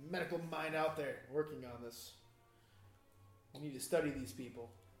medical mind out there working on this. We need to study these people,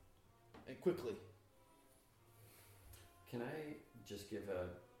 and quickly. Can I just give a?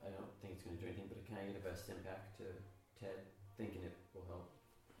 I don't think it's going to do anything, but can I give a stim pack to Ted, thinking it will help?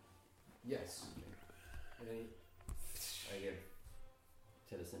 Yes. And then I give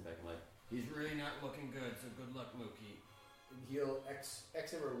Ted a stim pack. I'm like, he's really not looking good, so good luck, Mookie. Heal X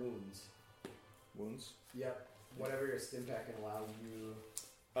number of wounds. Wounds. Yep. Whatever your stim pack can allow you.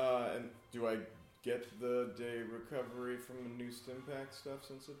 And do I get the day recovery from the new stim pack stuff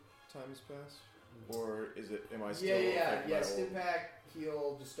since the time has passed? Or is it? Am I still? affected by Stim old- pack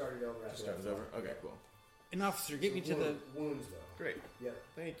heal. Just start it over. Just after start that. it over. Okay, cool. An officer, get me to the wounds though. Great. Yep.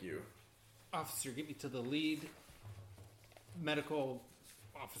 Thank you. officer. Get me to the lead medical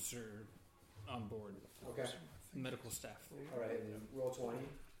officer on board. Okay. Medical staff. All right. And then roll 20.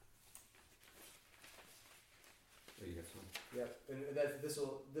 Oh, you have some. Yep. And that this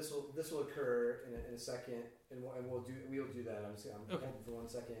will occur in a second, and we'll do that. I'm Okay. holding for 1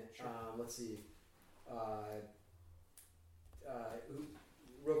 second. Sure. Let's see.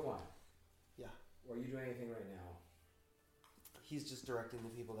 Roquan. Yeah. Are you doing anything right now? He's just directing the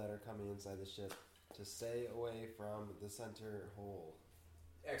people that are coming inside the ship to stay away from the center hole.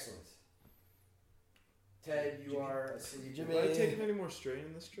 Excellent. Ted, you are asleep. Jimmy. Am I taking any more strain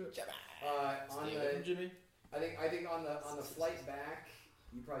in this trip? On Stay the, away from Jimmy. I think on the flight back,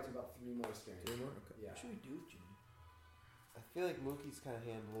 you probably took about 3 more strains. 3 more? Okay. Yeah. What should we do with Jimmy? I feel like Mookie's kind of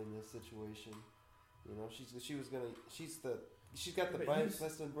handling this situation. You know, she's got the But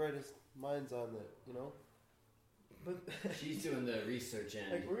best and brightest minds on it. You know. But She's doing the research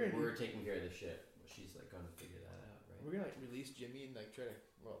end. Like, we're taking care of the ship. She's like going to figure that out, right? we're gonna release Jimmy and try to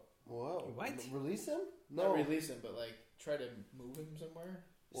Whoa. What? Release him? not No. release him, but try to move him somewhere.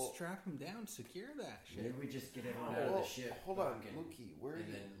 Well- Strap him down. Secure that shit. Maybe we just get everyone out of Well, the ship. hold on, Buck, and, Mookie. Where are and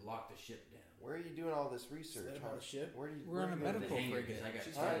you? then lock the ship down. Where are you doing all this research? Set him on the ship. Where do you? We're where on a are you medical going? The hangar, frigate. 'cause I got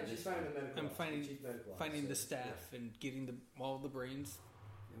She's started finding, this she's finding the time. medical. I'm officer, finding- chief medical Finding the officer. staff and getting all the brains,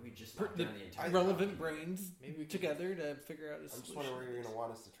 And we just Per- locked the down the entire relevant brains Maybe we can together to figure out a I'm just solution. wondering where you're going to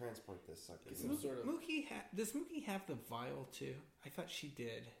want us to transport this sucker. Get some sort of. Mookie does Mookie have the vial too? I thought she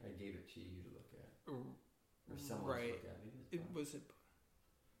did. I gave it to you to look at. Or Or someone Right. to look at. Maybe it Bob. was it.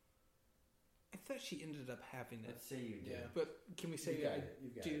 I thought she ended up having it, Let's say you did. Yeah. but can we say You've got I it.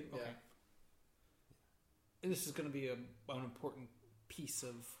 You've got do? it. Okay. Yeah. And this is going to be an important piece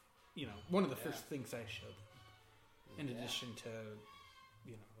of, one of the Yeah. first things I showed, in Yeah. addition to,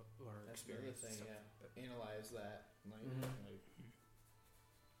 our That's the other experience. thing. and stuff. Yeah. Analyze that.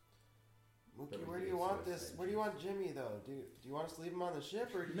 Mookie, where do you want this? Where do you want Jimmy though? Do you want us to leave him on the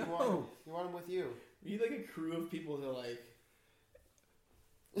ship, or do you No. want him with you? We need a crew of people to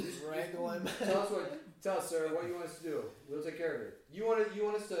wrangle him. Tell us, sir, what you want us to do. We'll take care of it. You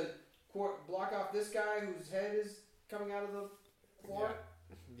want us to block off this guy whose head is coming out of the floor?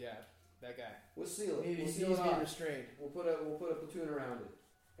 Yeah, that guy. We'll seal it. He We'll needs seal to it be off. restrained. We'll put a platoon around it.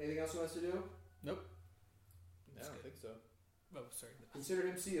 Anything else you want us to do? I don't think so. Oh, sorry. Consider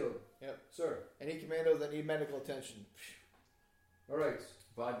him sealed. Yep. Sir. Any commandos that need medical attention. All right.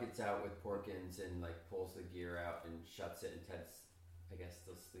 Bob gets out with Porkins and pulls the gear out and shuts it, and Ted's, I guess,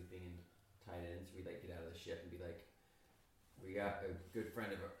 still sleeping and tied in. So we get out of the ship and be like, we got a good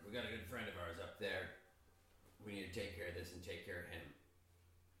friend of ours up there. We need to take care of this and take care of him.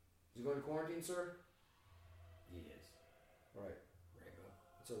 Is he going to quarantine, sir? He is. All right. Rainbow.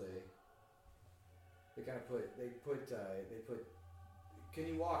 So they kind of put. Can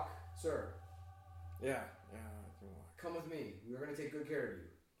you walk, sir? Yeah, I can walk. Come with me. We're going to take good care of you.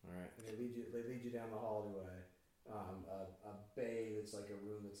 All right. And they lead you down the hall to a bay that's like a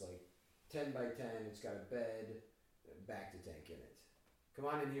room that's like 10 by 10. It's got a bed, a Bacta tank in it. Come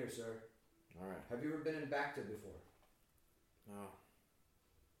on in here, sir. All right. Have you ever been in Bacta before? No.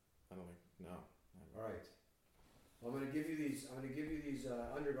 I don't think. No. All right. Well, I'm going to give you these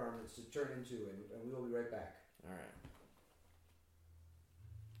undergarments to turn into, and we will be right back. All right.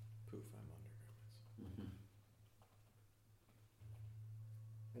 Poof! I'm undergarments. Mm-hmm.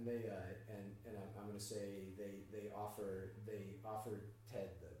 And they and I'm going to say they offer Ted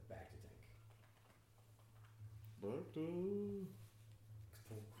the Bacta tank.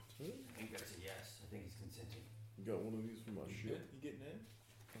 I think that's a yes. I think he's consenting. You got one of these for my ship? You getting in?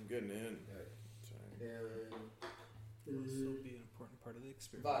 I'm getting in. All right. Sorry. This will be an important part of the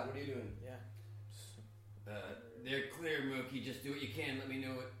experience. Vod, what are you doing? Yeah. They're clear, Mookie. Just do what you can. Let me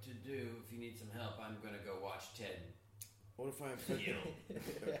know what to do. If you need some help, I'm gonna go watch Ted. What if I infect? heal.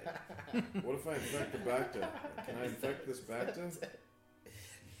 What if I infect the Bacta? Can I infect this Bacta?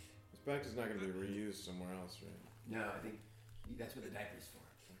 This Bacta's not going to be reused somewhere else, right? No, I think that's what the diaper's for.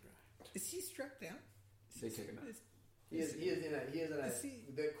 Okay. Is he strapped down? They took him out. He is in a Is he-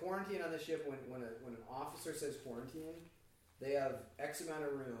 the quarantine on the ship. When an officer says quarantine, they have X amount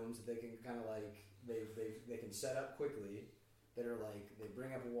of rooms that they can kind of like they can set up quickly. That are like they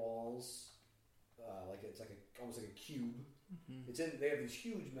bring up walls, like it's like almost like a cube. Mm-hmm. It's in. They have these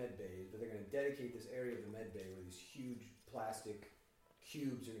huge med bays, but they're going to dedicate this area of the med bay where these huge plastic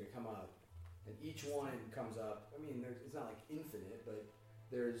cubes are going to come up, and each one comes up. I mean, it's not like infinite, but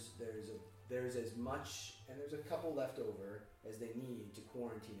there's as much, and there's a couple left over as they need to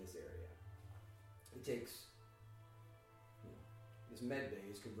quarantine this area. It takes, this med bay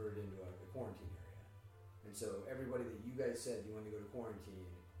is converted into a quarantine area, and so everybody that you guys said you wanted to go to quarantine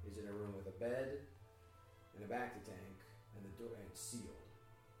is in a room with a bed and a Bacta tank, and the door and it's sealed.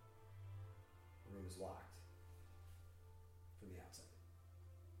 The room is locked from the outside.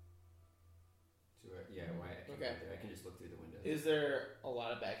 So, yeah, why? I can't Okay. get there. I can just look through the window. Is there a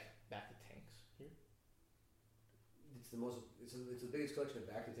lot of back to tanks here? It's the biggest collection of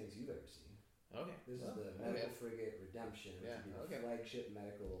Bacta tanks you've ever seen. Okay. This is the okay. medical frigate Redemption, which Yeah, would be the okay. flagship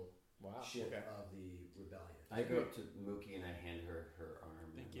medical Wow. ship Okay. of the rebellion. I go up to Mookie and I hand her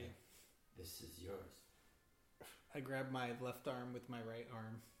arm. Thank and you. I'm like, this is yours. I grab my left arm with my right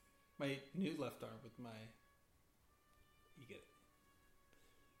arm. My new left arm with my... You get it.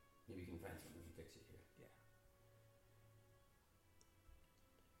 Maybe you can find someone to fix it here.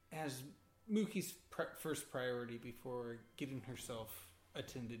 As Mookie's first priority before getting herself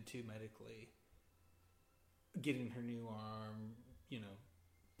attended to medically, getting her new arm,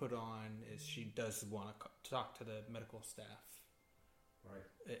 put on, is she does want to talk to the medical staff. Right.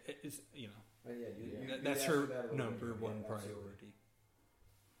 It's asked that's her her that a little number bit. one Yeah, priority.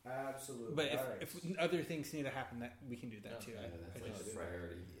 Absolutely. But All right. if other things need to happen, that we can do that too. Yeah, I that's like just- the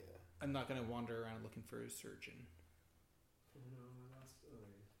priority. I'm not going to wander around looking for a surgeon. No, that's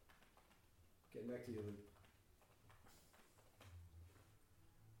getting back to you, Luke.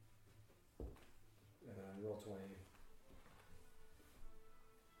 Roll 20.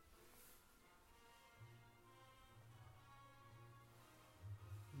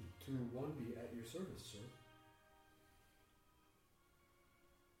 To 1B at your service, sir.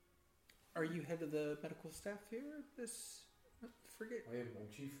 Are you head of the medical staff here? This frigate? I'm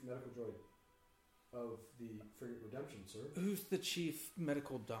chief medical droid of the frigate Redemption, sir. Who's the chief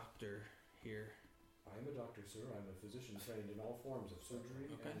medical doctor here? I am a doctor, sir. I'm a physician trained in all forms of surgery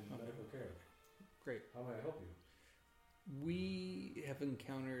and medical care. Great. How may I help you? We have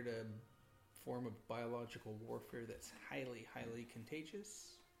encountered a form of biological warfare that's highly, highly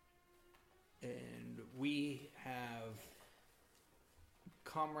contagious. And we have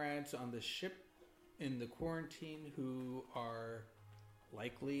comrades on the ship in the quarantine who are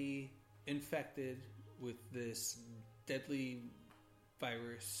likely infected with this deadly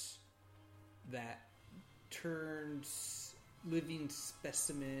virus that turns living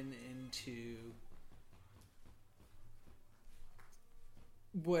specimen into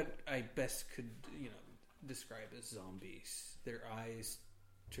what I best could, describe as zombies. Their eyes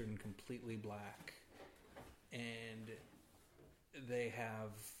turn completely black, and they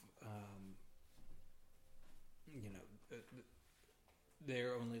have,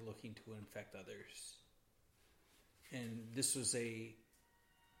 they're only looking to infect others. And this was a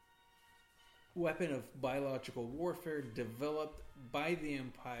weapon of biological warfare developed by the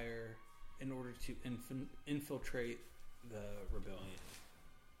Empire in order to infiltrate the rebellion.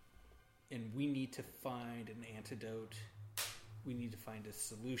 And we need to find an antidote. We need to find a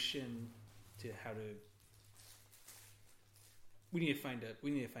solution to how to. We need to find an antidote.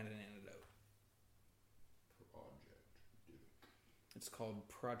 Project Divic. It's called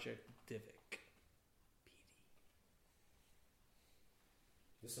Project Divic.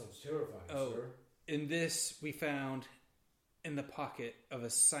 This sounds terrifying, Oh. sir. In this, we found in the pocket of a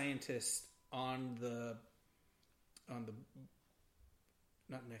scientist on the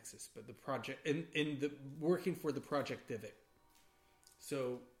not Nexus, but the project in the working for the Project Divic.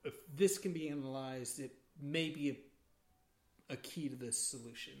 So if this can be analyzed, it may be a key to this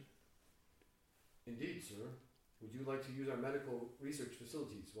solution. Indeed, sir. Would you like to use our medical research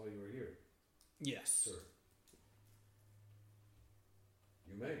facilities while you are here, Yes. sir?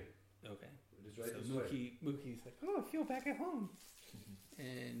 You may. Okay. It is right So this way. Mookie's like, oh, I feel back at home.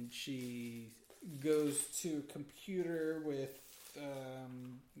 And she goes to a computer with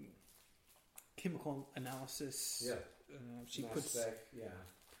chemical analysis. Yeah. She Mass puts spec, yeah.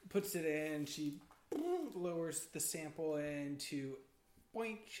 puts it in. She lowers the sample into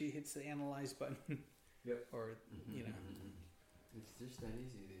boink. She hits the analyze button. Yep. Or you know, It's just that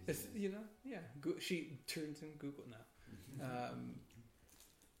easy these it's, days. you know, yeah. She turns in Google now.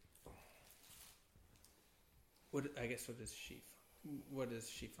 What does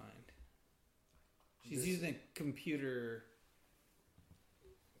she find? She's This- using computer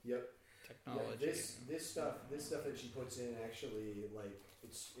Yep. technology. Yeah, this stuff that she puts in actually, like,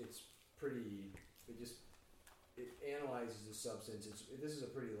 it's pretty. It analyzes the substance. This is a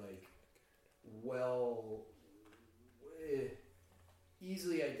pretty like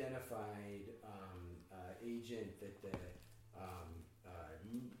easily identified agent that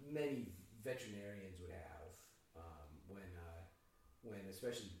many veterinarians would have when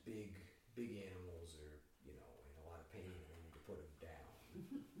especially big animals are in a lot of pain and they need to put them down.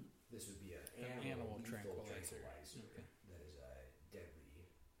 This would be an animal lethal tranquilizer. Okay. That is a deadly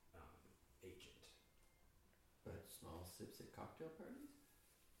agent. But small sips at cocktail parties?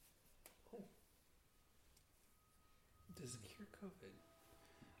 Does it cure COVID?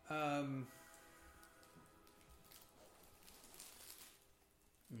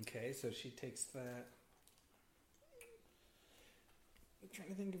 Okay, so she takes that. I'm trying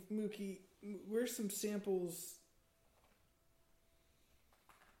to think of Mookie. Where's some samples?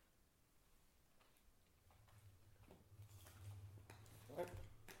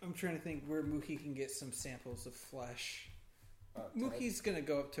 I'm trying to think where Mookie can get some samples of flesh. Mookie's gonna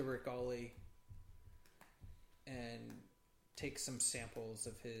go up to Rick Olie and take some samples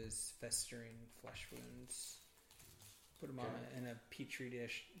of his festering flesh wounds. Put them in a petri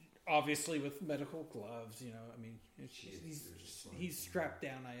dish, obviously with medical gloves. I mean, he's strapped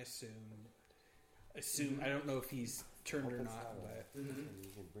down. I assume. I don't know if he's turned or not, but. You can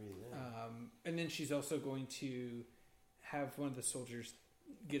breathe in. And then she's also going to have one of the soldiers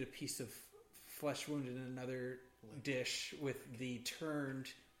get a piece of flesh wound in another dish with the turned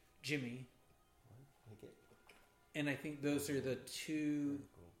Jimmy. Like it. And I think those are the two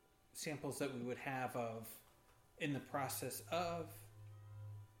samples that we would have of in the process of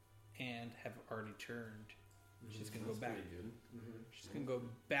and have already turned. She's going to go back. She's going to go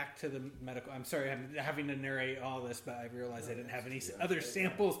back to the medical. I'm sorry, I'm having to narrate all this, but I realized I didn't have any other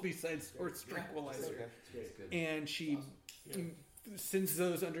samples besides horse tranquilizer. It's good. And she sends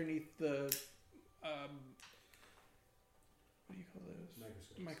those underneath the what do you call those?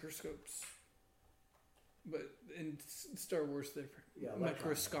 Microscopes. But in Star Wars, they're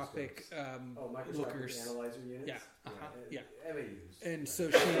microscopic microscopic lookers. analyzer units. Yeah. MAUs. And so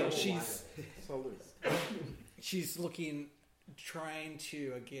she's looking, trying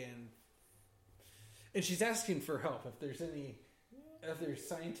to again, and she's asking for help if there's any other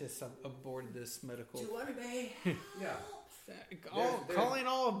scientists aboard this medical. Do you want to be? Yeah. Calling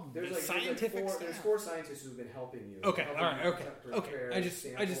all scientific staff. There's 4 scientists who've been helping you. Okay, all right, okay. Prepare I just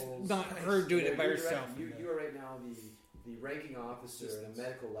samples. not her doing it by You're herself. You are right now the ranking officer in a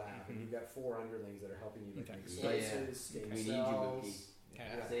medical lab, and you've got 4 underlings that are helping you. Okay. Make slices, stem We need you, cells. Mookie. Okay.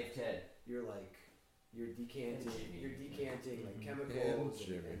 Save Ted. You're decanting like chemicals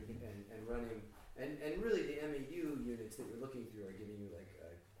and running. And really, the MAU units that you're looking through are giving you like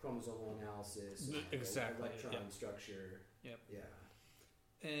chromosomal analysis, and Exactly, electron yep. structure. Yep. Yeah.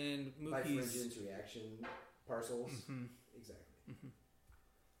 And Mookie's. Bifurcations, reaction parcels. Mhm. Exactly.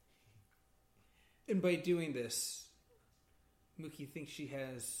 And by doing this, Mookie thinks she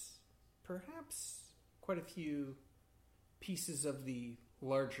has perhaps quite a few pieces of the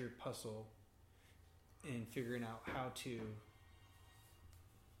larger puzzle in figuring out how to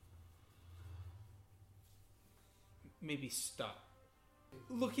maybe stop.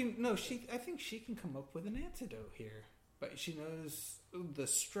 I think she can come up with an antidote here. But she knows the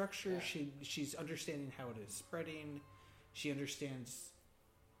structure. Yeah. She's understanding how it is spreading. She understands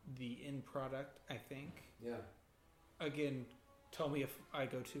the end product, I think. Yeah. Again, tell me if I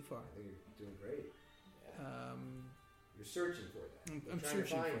go too far. I think you're doing great. You're searching for that. I'm You're trying to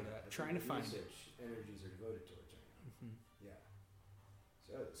searching find for it. that. That's Trying what to find the it. research energies are devoted towards right now. Mm-hmm. Yeah.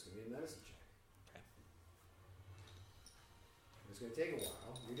 So it's going to be a medicine check. Okay. It's going to take a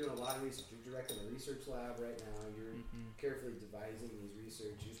while. You're doing a lot of research. You're directing a research lab right now. You're carefully devising these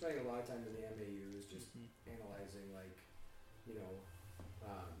research. You're spending a lot of time in the MAUs just analyzing, like,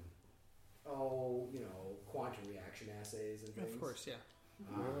 quantum reaction assays and things. Of course, yeah.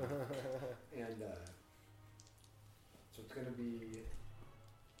 So it's going to be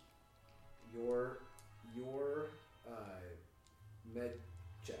your med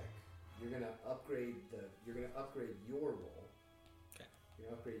check. You're going to upgrade your role. Okay. You're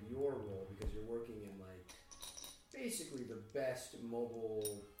going to upgrade your role because you're working in basically the best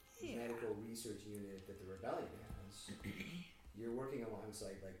mobile medical research unit that the rebellion has. You're working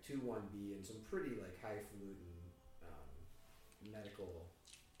alongside 2-1B and some pretty highfalutin medical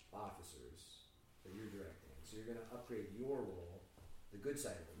officers that you're directing. So you're going to upgrade your role, the good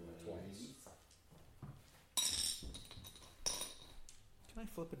side of the role, twice. Can I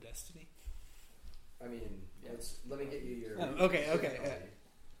flip a destiny? I mean, let me get you your. Okay.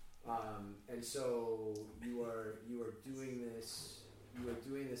 And so you are doing this. You are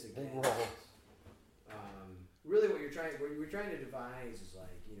doing this again. Really, what you're trying to devise is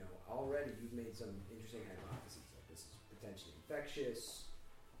already you've made some interesting hypotheses. This is potentially infectious.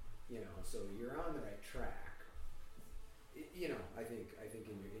 So you're on the right track. I think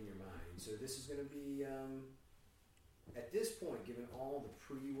in your mind. So this is going to be. At this point, given all the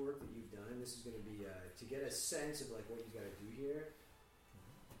pre-work that you've done, this is going to be to get a sense of what you've got to do here.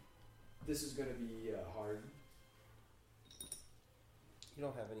 This is going to be hard. You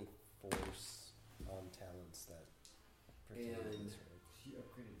don't have any force talents that pertain to this, right? He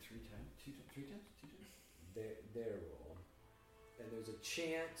upgraded 3 times? 2 times? Their role. And there's a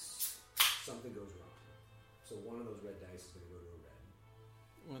chance something goes wrong. So one of those red dice is going to go to a red.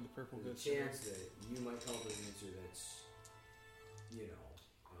 One of the purple There's goes a chance that you might come up with an answer that's,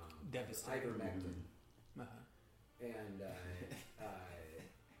 devastating. ivermectin. Uh-huh.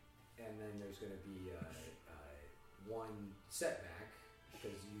 And then there's going to be one setback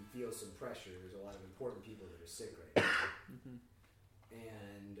because you feel some pressure. There's a lot of important people that are sick right now. Mm-hmm.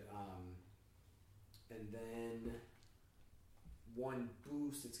 And then one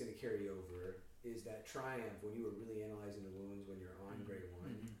boost that's going to carry over is that triumph when you were really analyzing the wounds when you're on grade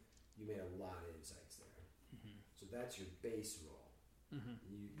 1. Mm-hmm. You made a lot of insights there. Mm-hmm. So that's your base roll.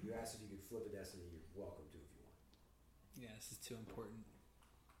 Mm-hmm. You asked if you could flip a destiny. You're welcome to if you want. Yeah, this is too important.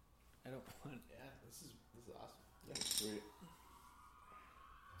 I don't want. Yeah, this is awesome. Sweet.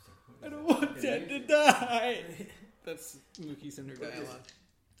 I don't want Ted to die. That's Mookie's inner dialogue.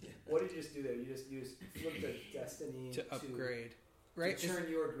 What did you just do there? You just flipped the destiny To upgrade, right? To turn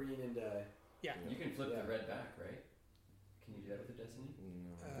your green into. Yeah. You can flip the red back, right? Can you do that with the destiny?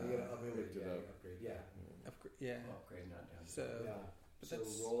 No. You gotta upgrade. looked it up. Upgrade. Yeah. Upgrade. Yeah. Oh, upgrade, not down. So. Yeah. But So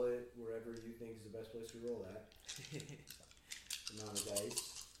that's- roll it wherever you think is the best place to roll that. Amount of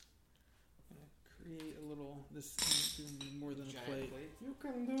dice. Create a little. This is doing more than a Giant plate. plate. You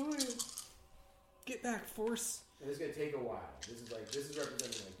can do it. Get back, force. And it's gonna take a while. This is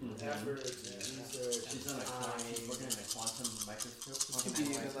representing your effort, research, She's on she's working on a quantum microscope. This could be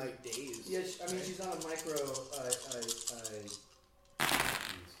in days. Yeah, she's on a micro.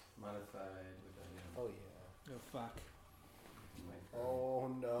 Modified with a Oh yeah. Oh fuck. Oh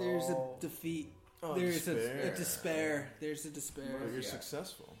no. There's a defeat. Oh, There's despair. a despair. There's a despair. But you're Yeah.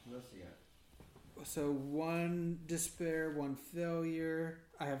 successful. What else you got? So 1 despair, 1 failure.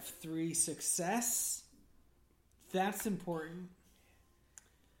 I have 3 success. That's important.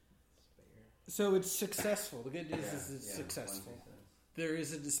 So it's successful. The good news is it's successful. There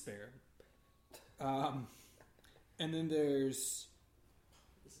is a despair. And then there's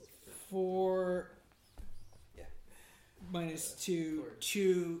 4 minus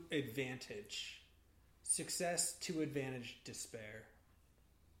 2 advantage. Success, 2 advantage, despair.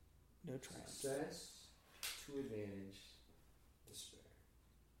 No triumph. Success, 2 advantage, despair.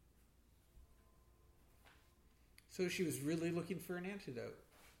 So she was really looking for an antidote.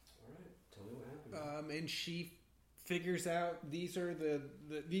 All right, tell me what happened. And she figures out these are the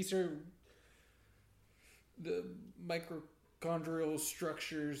mitochondrial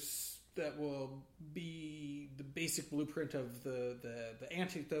structures that will be the basic blueprint of the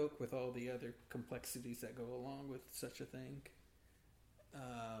antidote with all the other complexities that go along with such a thing.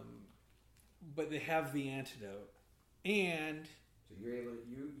 But they have the antidote, and so you're able to,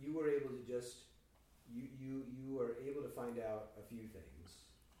 you were able to just you were able to find out a few things.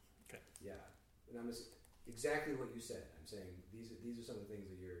 Okay. Yeah, and I'm just exactly what you said. I'm saying these are some of the things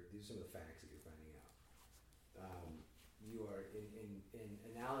that these are some of the facts that you're finding out. You are in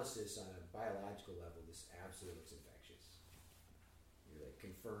analysis on a biological level. This absolutely looks infectious. You're like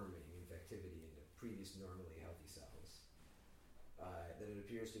confirming infectivity into previous normally healthy cells. That it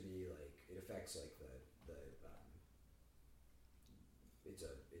appears to be like it affects like it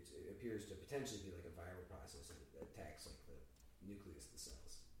appears to potentially be like a viral process that attacks like the nucleus of the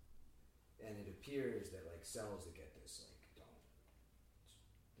cells, and it appears that like cells that get this like don't.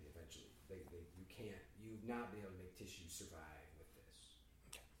 They eventually you've not been able to make tissue survive with this.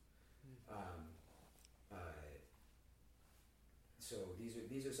 So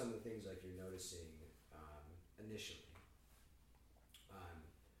these are some of the things like you're noticing initially.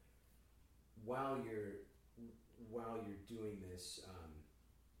 While you're doing this,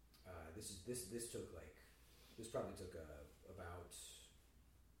 this probably took about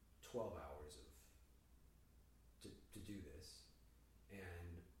 12 hours to do this,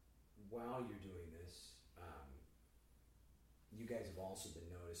 and while you're doing this, you guys have also been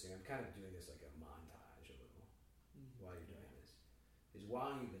noticing. I'm kind of doing this like a montage a little while you're doing this. Is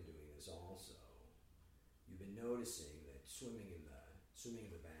while you've been doing this also, you've been noticing that swimming in the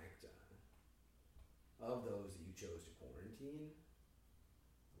Bacta of those that you chose to quarantine,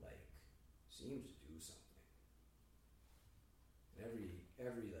 like seems to do something. And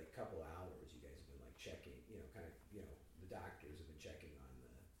every like couple hours, you guys have been like checking, the doctors have been checking on the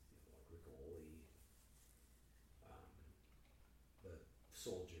like Rick Olie, the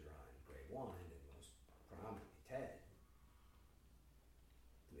soldier on Grey One, and most prominently Ted.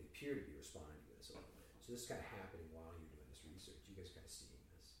 They appear to be responding to this a little bit. So this is kind of happening while you're doing this research. You guys are kind of seeing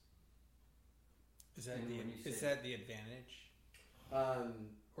this. Is that the advantage,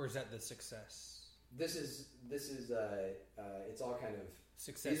 or is that the success? This is it's all kind of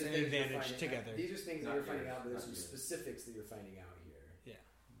success and advantage together. These are things that you're finding out, but there's some specifics that you're finding out here. Yeah,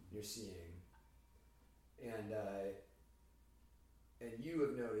 you're seeing, and you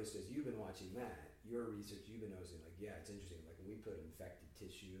have noticed as you've been watching that your research, you've been noticing like it's interesting. Like when we put infected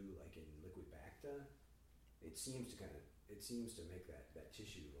tissue like in liquid Bacta, it seems to make that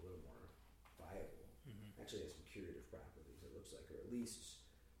tissue a little more viable. Actually has some curative properties, it looks like, or at least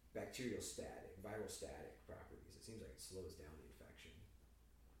viral static properties. It seems like it slows down the infection.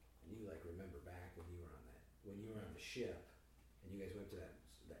 And you like remember back when you were on the ship, and you guys went to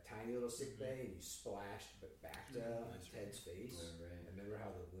that tiny little sick bay, and you splashed Bacta on Ted's face. Right. And remember how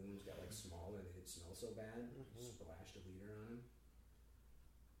the wounds got like smaller and they didn't smell so bad? You splashed a liter on him.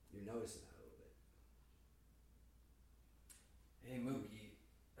 You're noticing that a little bit. Hey Mookie,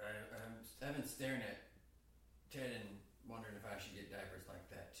 I've been staring at Ted and wondering if I should get diapers like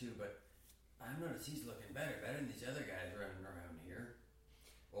that too, but I've noticed he's looking better than these other guys running around here.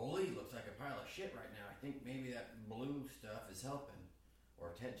 Olie looks like a pile of shit right now. I think maybe that blue stuff is helping,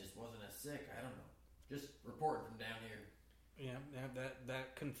 or Ted just wasn't as sick. I don't know. Just reporting from down here. Yeah,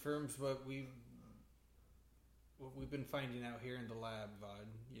 that confirms what we've been finding out here in the lab, Vod.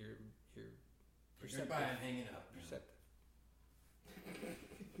 You're perceptive. Goodbye, I'm hanging up. Perceptive.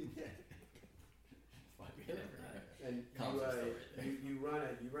 And you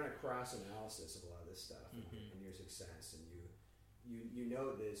run a cross analysis of a lot of this stuff and your success, and you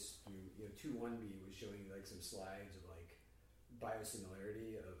know this through 2.1b was showing you like some slides of like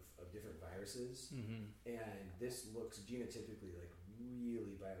biosimilarity of different viruses, and this looks genotypically like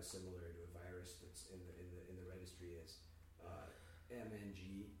really biosimilar to a virus that's in the registry as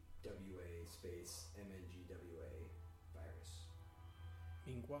MNGWA space MNGWA virus.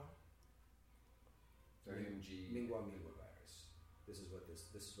 Mingua. Mingua virus. This is what this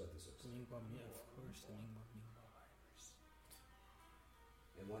looks like. Mingua, of course, the Mingua virus.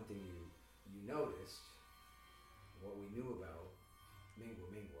 And one thing you noticed, what we knew about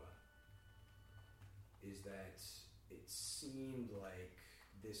Mingua, is that it seemed like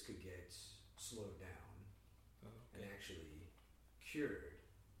this could get slowed down and actually cured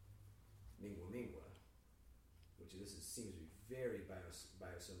Mingua, which seems to be very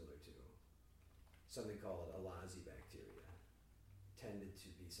biosimilar to something called Alazi bacteria. Tended to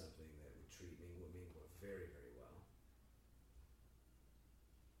be something that would treat Mingua very, very well.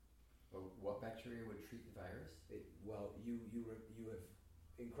 What bacteria would treat the virus? You have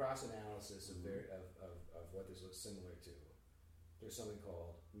in cross analysis of what this looks similar to. there's something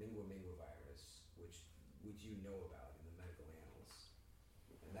called Mingwa virus, which you know about in the medical annals,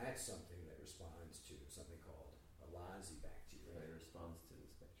 and that's something that responds to something called elusive bacteria. Right, it responds to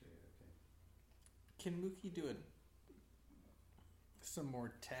this bacteria. Okay. Can Mookie do some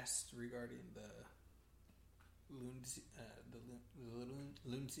more tests regarding the Lunzi,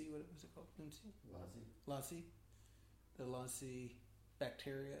 Lunzi, what was it called? Lunzi? Lassie. The Lassie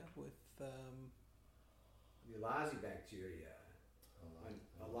bacteria with The elusive bacteria,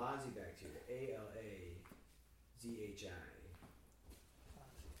 elusive bacteria, ALAZHI.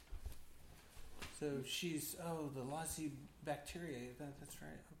 So she's the Lassie bacteria. That's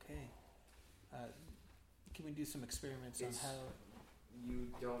right. Okay. Can we do some experiments on how? You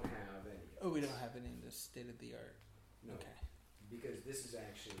don't have any. Oh, we don't have any in this state of the art. No, Okay. because this is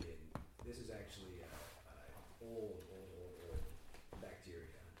actually old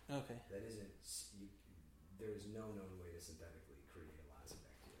bacteria. Okay. That isn't. There is no known way to synthetically create elusive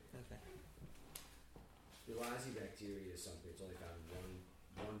bacteria. Okay. The elusive bacteria is something that's only found in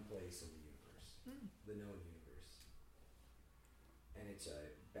one place in the universe, the known universe, and it's a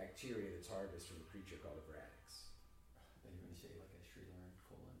bacteria that's harvested from a creature called a radix. Then you're going to say like a Shriller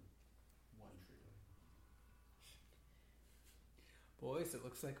colon 1 Shriller. Boys, it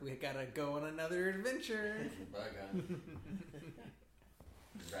looks like we gotta go on another adventure. Bug on.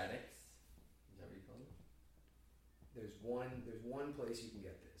 Radix? Is that what you call it? There's one place you can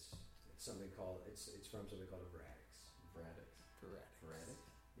get this. It's something called it's from something called a radix. Radix?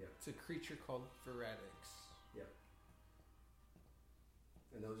 Yep. It's a creature called Veradix. Yep.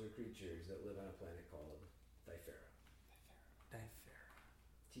 And those are creatures that live on a planet called Thifera.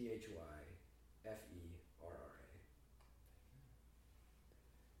 Difera. THYFERRA.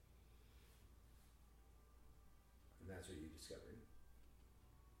 And that's what you discovered.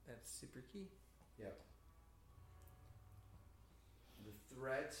 That's super key. Yep. The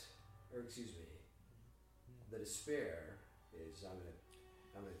threat, or excuse me, the despair is I'm gonna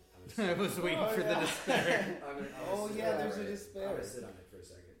I was waiting for the despair. There's a despair. I'm gonna sit on it for a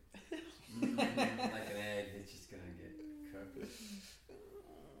second. Like an egg that's just going to get cooked.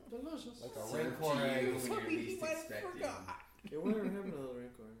 Delicious. Like a Served rancor to egg. you when you're least expecting. Yeah, whatever happened to the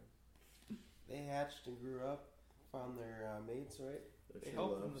rancor? They hatched and grew up, found their mates, right? They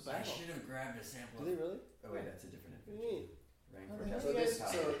helped in the I battle. should have grabbed a sample. Do they really? Oh wait, that's a different What do you mean? Rancor. How So do you That's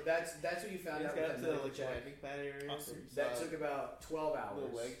guys- how- that's what you found He's out. got with to that like medical check. landing pad area. Awesome. That took about 12 hours.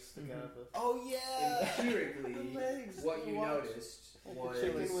 little legs sticking out the. Oh yeah. Empirically, The legs. what you Watch. noticed Like was the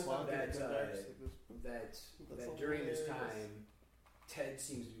chicken with that, the that That's during this hilarious. time, Ted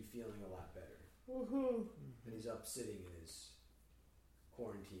seems to be feeling a lot better. Woohoo! And he's up sitting in his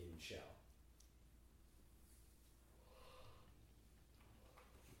quarantine shell.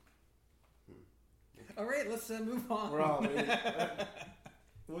 All right, let's move on. We're all waiting.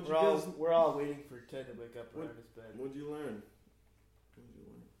 We're all waiting for Ted to wake up around his bed. What'd you learn?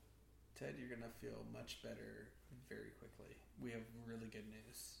 Ted, you're gonna feel much better very quickly. We have really good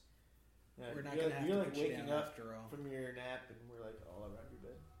news. Yeah, We're not you're gonna have you're to like put you waking down up after all. from your nap, and we're like all around your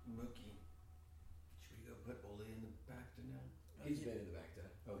bed. Mookie. Should we go put Olie in the back to now? He's been in the back to.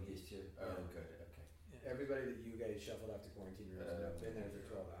 Oh, he is too? Oh, Yeah. good. Okay. Yeah. Everybody that you guys shuffled off to quarantine rooms have been there for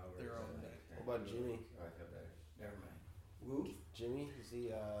 12 hours. They're all and, back. What about Jimmy? Oh, I feel better. Never mind. Who? Jimmy, is he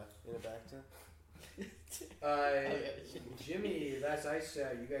in a back to? Jimmy, last I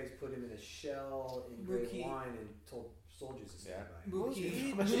saw, you guys put him in a shell in great Mookie. wine and told soldiers to stand by.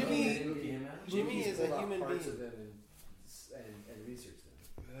 Mookie. Jimmy is a pulled out human parts being. of them and researched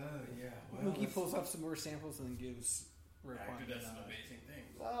them. Oh, yeah. Mookie pulls off some more samples and then gives Rampart Actor does some knowledge. amazing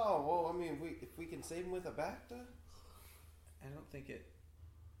things. Oh well, I mean, if we can save him with a Bacta, I don't think it.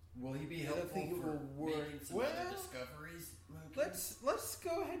 Will he be I don't helpful think it for will work. making some Well, other discoveries? Mookie? Let's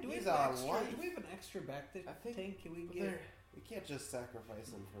go ahead. Do we He's have an on extra? life. Do we have an extra back I think- tank? Can we but get? we can't just sacrifice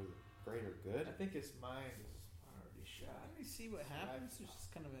him for the greater good. I think his mind is already shot. Let me see what happens. It's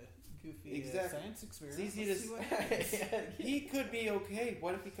just kind of a goofy Exactly. science experiment. It's easy Let's to see what happens. He could be okay.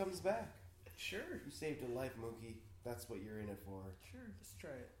 What if he comes back? Sure, You saved a life, Mookie. That's what you're in it for. sure. Let's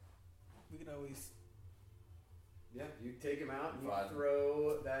try it. We could always. Yeah, you take him out and you Fun.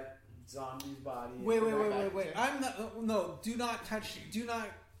 throw that zombie's body. Wait. into that Wait. tank. I'm not. No, do not touch. Do not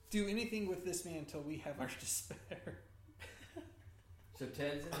do anything with this man until we have our despair. So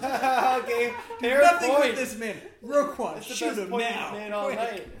Ted's in Okay, fair Nothing point. with this man. Roquan, That's the shoot best him point now. you've made all Quick.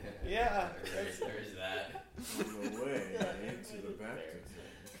 night. Yeah. There's that. On the way into the back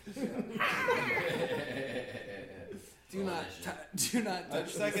Do not. Do not On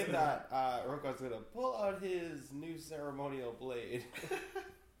touch. second thought, Roko's gonna pull out his new ceremonial blade,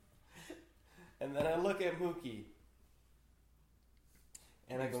 and then I look at Mookie.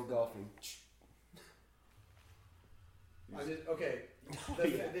 And I go golfing. I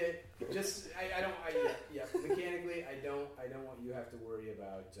don't. Mechanically, I don't want you to have to worry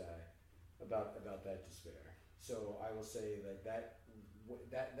about that despair. So I will say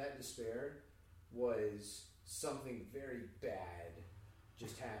that despair was something very bad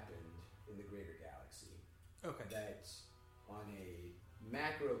just happened in the greater galaxy. Okay. That on a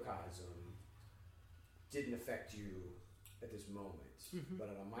macrocosm didn't affect you at this moment, but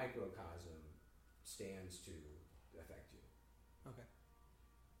on a microcosm stands to affect you. Okay.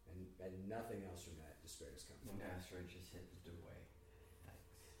 And nothing else from that despair has come from. An asteroid just hit the doorway. Thanks.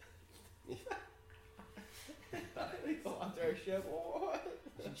 They go onto our ship. What?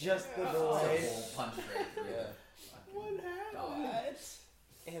 Just the Hole doorway. punched right through. Yeah. Fucking What happened? dog.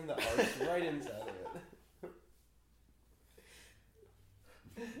 And the art's right inside of it.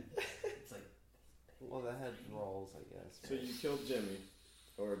 It's like Well, the head rolls, I guess. So you killed Jimmy,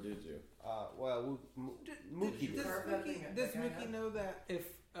 or did you? Well, Mookie Does did. carve that thing- Does that guy Mookie up? know that if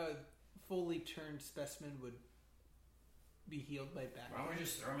a fully turned specimen would be healed by back? why don't we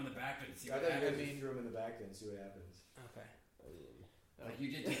just throw him in the back and see I what thought you happens? guys just threw him in the back then and see what happens. Okay. I mean, Like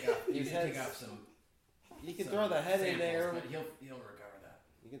you did take off. You His did take head's- off some. you can some throw the head in samples, there. but he'll recover that.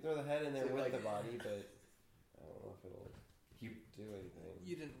 You can throw the head in there So, with like- the body, but I don't know if it'll He do anything.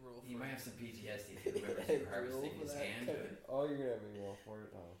 You didn't roll for he might it. have some PTSD. If he remembers you harvesting his hand. But Oh, you're gonna have me roll for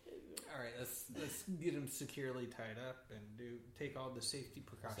it. Oh. All right, let's get him securely tied up and take all the safety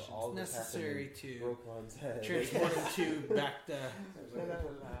precautions all this necessary happened to Broke one's head. transport him to back to.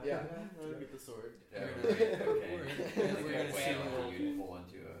 Yeah. Let me get the sword. okay. We're gonna see. You pull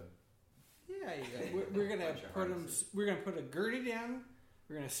onto a. Yeah, we're gonna Bunch of put him. harnesses. We're gonna put a gurney down.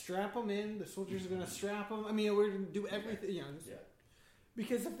 We're gonna strap him in. The soldiers are gonna strap him. I mean, we're gonna do everything. You know, Yeah.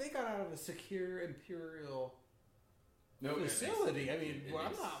 because if they got out of a secure Imperial No, facility, I mean,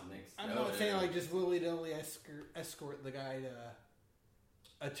 well, I'm not saying like just willy nilly escort the guy to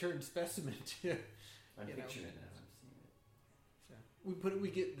a turned specimen to. I'm you know. picturing it now. I'm seeing it. So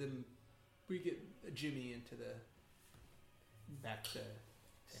we get Jimmy into the back to tank.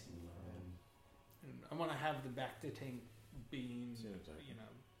 And I want to have the back to tank being, you know,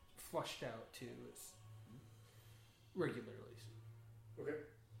 flushed out too, as regularly. Okay.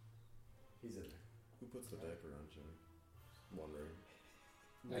 He's in there. Who puts the diaper on Jimmy? Wondering.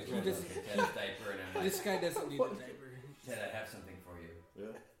 I He rolled doesn't- up Ted's diaper and I'm like, This guy doesn't need a diaper. Ted, I have something for you.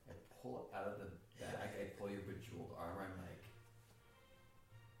 Yeah. I pull it out of the bag. I pull your bejeweled armor. I'm like,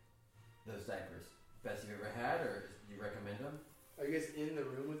 those diapers, best you've ever had, or do you recommend them? Are you guys in the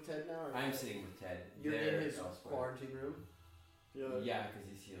room with Ted now? Or I'm sitting with Ted. You're there in his elsewhere. quarantine room. Yeah, because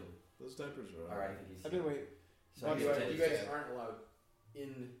he's healed. Those diapers are All right, I think he's I've healed. been waiting. So But I you, guess Ted you is guys dead. aren't allowed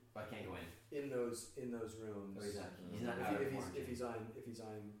in I can't go in. those rooms. Oh, he's not. He's not if, out of if quarantine. he's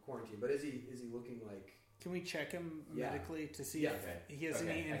on quarantine. But is he looking like? Can we check him Yeah. medically to see Yeah. if Okay. he has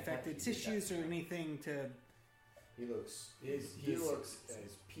Okay. any I infected thought you did that. tissues or anything to? He looks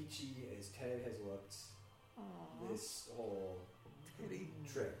as peachy as Ted has looked this whole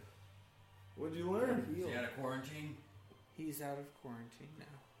trip. What'd you learn? Is he out of quarantine? He's out of quarantine now.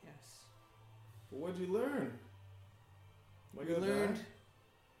 Yes. What'd you learn? Am I We gonna learned. die?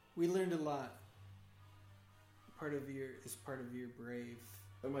 We learned a lot. Part of your brave.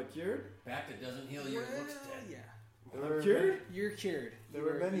 Am I cured? Back that doesn't heal your looks, Well, Ted. yeah. I'm cured? You're cured. There You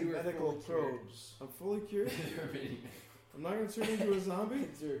were many you were medical fully cured. probes. I'm fully cured? I'm not gonna turn into a zombie?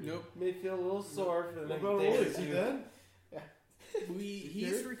 Nope. May feel a little sore for the What next about day Olie? or Is he two. dead? He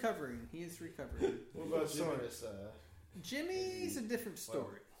is recovering. He is recovering. What about Jimmy? Soreness, Jimmy's a different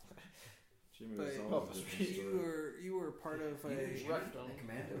story. Jimmy But was almost a different story. you were part of a. The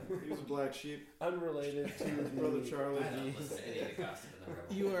commando. He was a black sheep. Unrelated to His brother Charlie. I don't listen to any of the gossip in the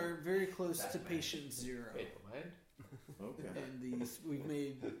rebel. You are very close to Batman. patient zero. Wait, mine? Okay. And we've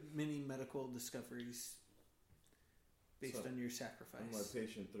made many medical discoveries based So, on your I'm sacrifice. my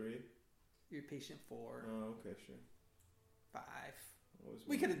patient 3. You're patient 4, Oh, okay, sure. 5. Always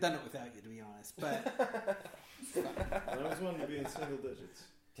We could have done it without you, to be honest, but I always wanted to be in single digits.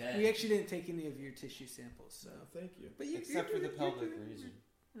 Ted, we actually didn't take any of your tissue samples. So, Oh, thank you. but you, Except for the pelvic region.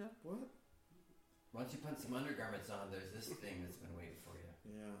 What? once you put some undergarments on, there's this thing that's been waiting for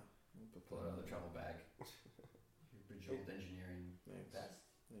you. Yeah. Pull it out of the travel bag. Your bejeweled engineering Thanks. vest.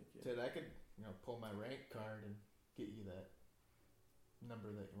 Thank you. Ted, I could pull my rank card and get you that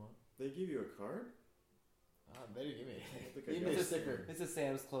number that you want. They give you a card? They didn't give me. I don't think I Give got me it. a sticker. It's a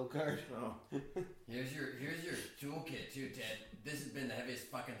Sam's Club card. Oh. Here's your toolkit too, Ted. This has been the heaviest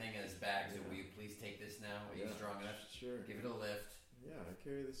fucking thing in this bag. So will you please take this now? Are you Yeah. strong enough? Sure. Give it a lift. Yeah, I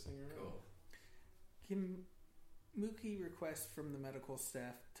carry this thing around. Cool. Can Mookie requests from the medical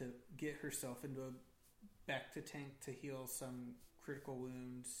staff to get herself into a Bacta tank to heal some critical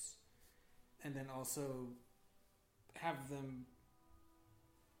wounds, and then also have them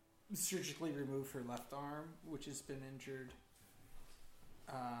surgically remove her left arm, which has been injured,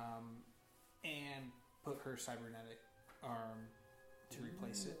 and put her cybernetic arm to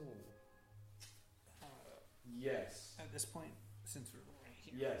replace it. Yes. At this point, since we're right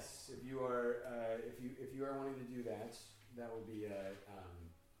here. Yes. If you are wanting to do that, that will be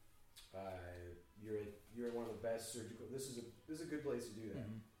you're one of the best surgical. This is a good place to do that.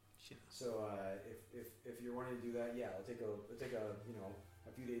 Mm-hmm. So if you're wanting to do that, yeah, it'll take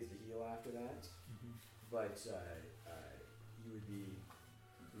a few days to heal after that. Mm-hmm. But you would be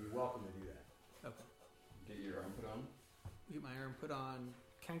welcome to do that. Okay. Get your arm put on. Get my arm put on.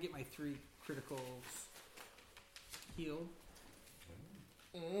 Can I get my 3 criticals healed?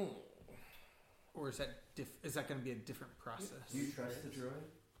 Or is that going to be a different process? Do you trust the droid?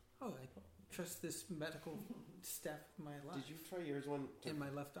 Oh, I trust this medical staff of my life. Did you try yours when? In my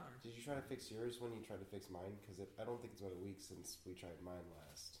left arm. Did you try to fix yours when you tried to fix mine? Because I don't think it's been a week since we tried mine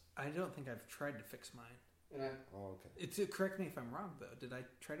last. I don't think I've tried to fix mine. Oh, okay. Correct me if I'm wrong, though. Did I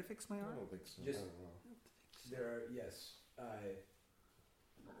try to fix my I arm? don't think so. Just I don't know. there are yes.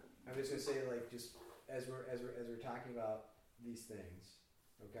 I'm just gonna say just as we're talking about these things,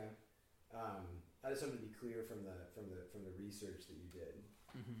 okay. I just wanted to be clear from the research that you did.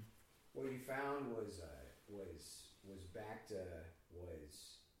 Mm-hmm. What you found was Bacta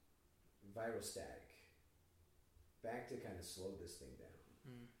was virostatic. Bacta kind of slowed this thing down.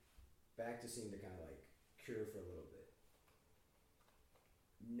 Mm. Bacta seemed to kind of cure for a little bit.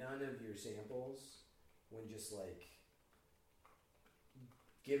 None of your samples, when just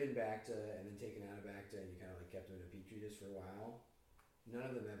given Bacta and then taken out of Bacta and you kind of kept them in a petri dish for a while, none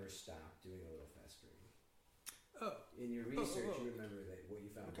of them ever stopped doing a little festering. Oh. In your research, you remember that what you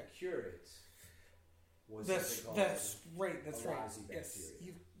found to Okay. cure it was That's something called right. That's right. Elasi Yes,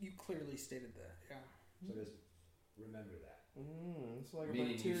 bacteria. you clearly stated that. Yeah. So just remember that. It's like a Meaning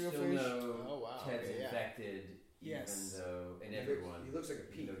you bacterial still fish. know Oh wow. Ted's Okay, yeah. infected, Yes. even though, and He everyone. He looks like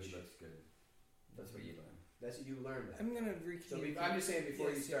a You know peach. he looks good. That's what you learn. You learned that. I'm gonna So recommunicate. I'm just saying before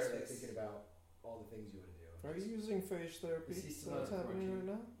you Yes, start yes. thinking about all the things you want to do. Are you using phage therapy? Is he Is still that what's out of happening right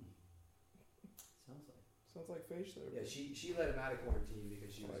quarantine? now? Sounds like. Sounds like phage therapy. Yeah, she let him out of quarantine because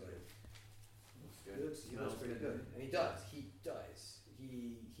she was like, Looks he good. looks Smells pretty good, and he does. He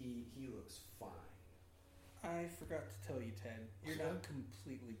looks fine. I forgot to tell you, Ted. You're not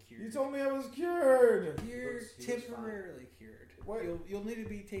completely cured. You told me I was cured. You're He looks temporarily cured. What? You'll need to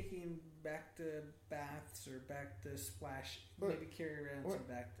be taking back to baths or back to splash. What? Maybe carry around What? some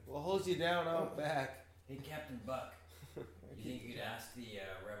back to. We'll hold you down out back. Hey, Captain Buck. You think you could ask the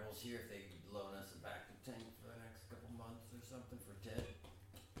rebels here if they could loan us a backup tank for the next couple months or something for Ted?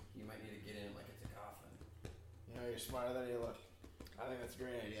 You might need to get in like it's a coffin. You know, you're smarter than you look. I think that's a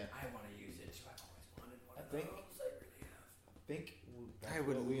great idea. I want to use it, so I've always wanted one I of think- those. I really have. I think that's I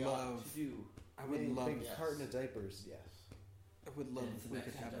would what we ought love- to do. I would Big love. Yes. Carton of diapers. Yes. I would love And if some we could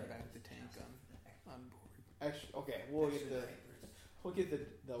extra have a diapers. back to tank on board. Actually, okay, we'll get Extra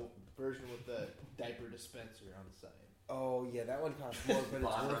the version with the diaper dispenser on the side. Oh yeah, that one costs more, but it's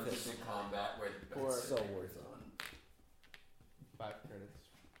Bond worth runs it. into combat where Or- it's So worth it. on. 5 credits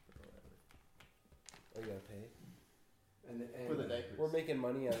or whatever. Are you gonna pay? And For the diapers. We're making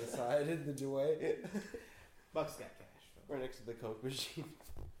money on the side in the doorway, Buck's got cash. right next to the Coke machine.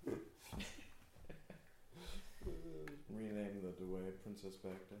 Rename the Dewey Princess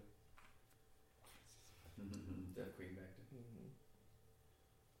Bacta. Death Queen back to.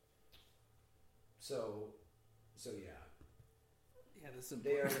 So yeah. Yeah, this is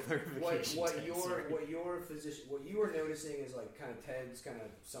They are clarification. what you are noticing is kind of Ted's kind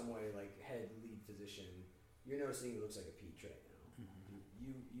of some way head lead physician. You're noticing he looks like a peach right now.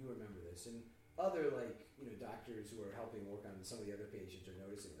 You remember this, and other doctors who are helping work on some of the other patients are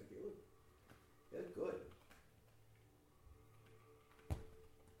noticing they look good.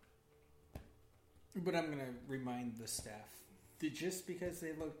 But I'm gonna remind the staff that just because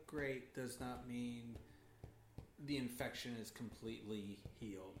they look great does not mean the infection is completely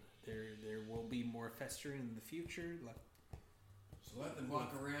healed. There will be more festering in the future. So let them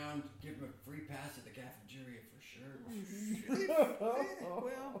walk around, give them a free pass at the cafeteria for sure.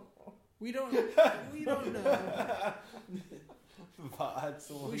 Well, we don't know. VOD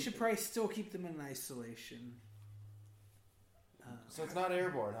We should probably still keep them in isolation. So it's not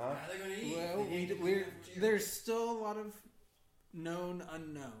airborne, huh? How are they going to eat? Well, there's still a lot of known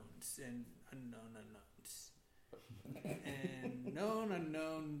unknowns and unknown unknowns. And known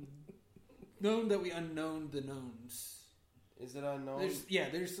unknown known that we unknown the knowns. Is it unknown?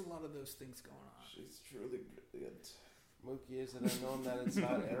 There's a lot of those things going on. She's truly brilliant. Mookie, is it unknown that it's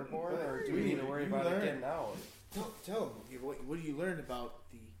not airborne, or do we need to worry about it getting out? Tell them. What do you learn about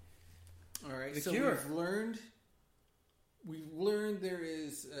the? All right. The So cure. We've learned there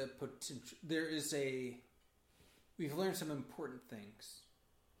is a potential. We've learned some important things.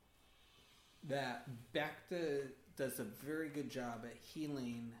 That Bacta does a very good job at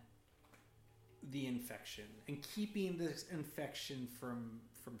healing the infection and keeping this infection from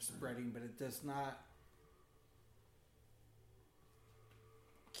spreading, but it does not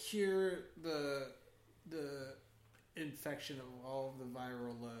cure the infection of all of the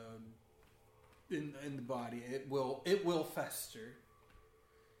viral load in the body. It will fester,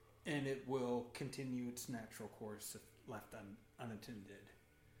 and it will continue its natural course if left unattended.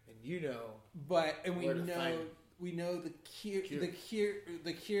 And you know, we know the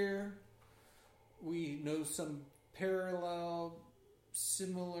cure. We know some parallel,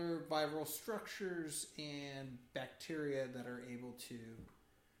 similar viral structures and bacteria that are able to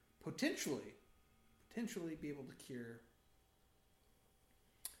potentially be able to cure.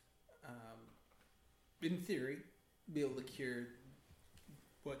 In theory, be able to cure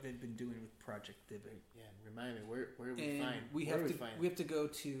what they've been doing with Project Dibbit. yeah. Remind me where do we And find? we where have do to find we have to go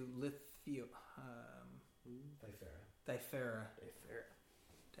to Lithio, Thifera.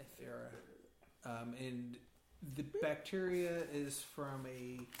 Difera. And the bacteria is from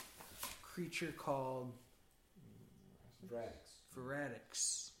a creature called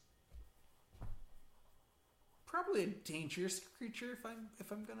Veradix. Probably a dangerous creature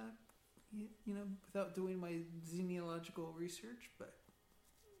if I'm gonna, without doing my xenological research, but.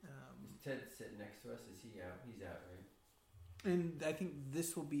 Is Ted sitting next to us? Is he out? He's out, right? And I think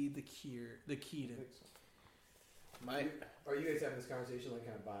this will be the key to. Are you guys having this conversation like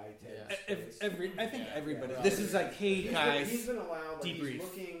kind of by Ted's face? I think everybody. Yeah. This is like, hey guys. He's been allowed. Like, debrief. he's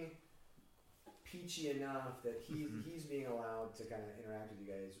looking peachy enough that he's being allowed to kind of interact with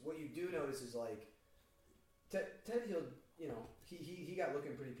you guys. What you do notice is like Ted. He got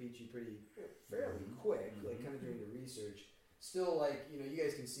looking pretty peachy, fairly quick, like kind of doing the research. Still, like, you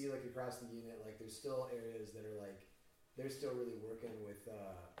guys can see like across the unit, like there's still areas that are like they're still really working with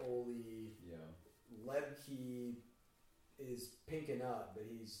Olie. Yeah. Lebke is pinking up, but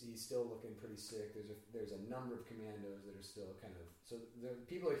he's still looking pretty sick. There's a number of commandos that are still kind of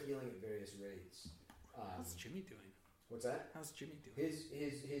people are healing at various rates. How's Jimmy doing? What's that? How's Jimmy doing? His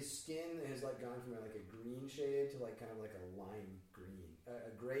skin has like gone from like a green shade to like kind of like a lime green, a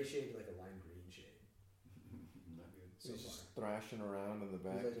gray shade to like a lime green shade. Not good. So He's just far. thrashing around in the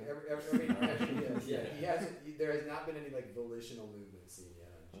back. He's like he hasn't. There has not been any like volitional movement seen yet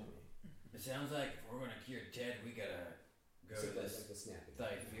on Jimmy. It sounds like if we're gonna cure Ted, we gotta go to Except this like the snapping.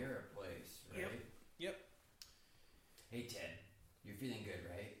 Thifera place, right? Yep. Hey Ted, you're feeling good,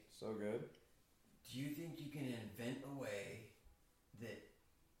 right? So good. Do you think you can invent a way that,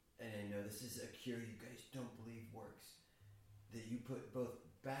 and I know this is a cure you guys don't believe works, that you put both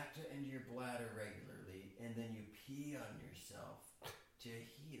Bacta into your bladder regularly and then you pee on yourself to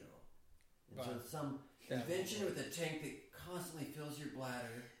heal? And so some invention with a tank that constantly fills your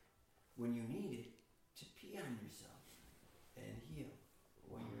bladder when you need it to pee on yourself and heal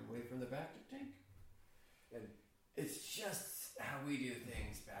when you're away from the Bacta tank? And it's just how we do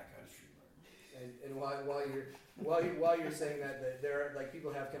things back on Streamer. And while you're saying that there are like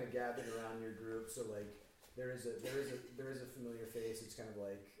people have kind of gathered around your group, so like there is a familiar face. It's kind of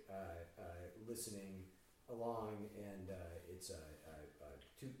like listening along, and it's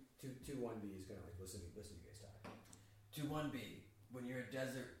 2-1B is kind of like listen to you guys talk. 2-1B, when you're a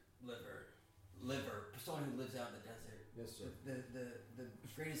desert liver, someone who lives out in the desert. Yes, sir. The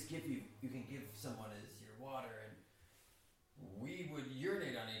greatest gift you can give someone is your water, and we would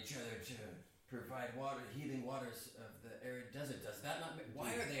urinate on each other to provide water, healing waters of the arid desert. Does that not make...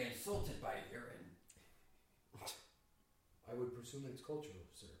 Why are they insulted by urine? I would presume it's cultural,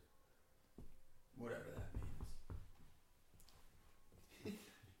 sir. Whatever that means.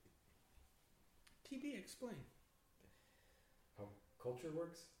 TB, explain. How culture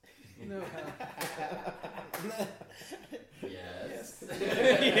works? No. Yes.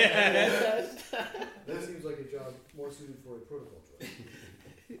 Yes. That seems like a job more suited for a protocol job.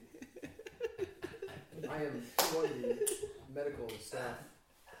 I am one of the medical staff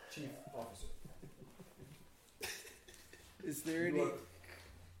chief officer. Is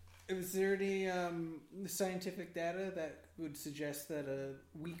there any scientific data that would suggest that a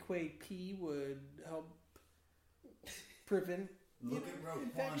weak way pee would help prevent Look at Roquan's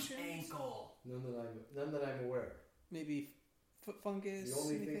infections? ankle. None that I'm aware. Maybe foot fungus. The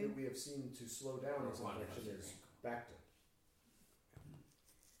only anything? thing that we have seen to slow down Or his one infection has is ankle. Bacta.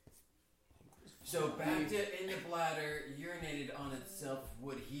 So Bacta in the bladder urinated on itself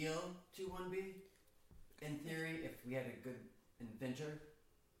would heal 2-1B? In theory, if we had a good inventor?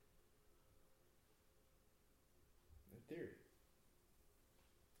 In theory.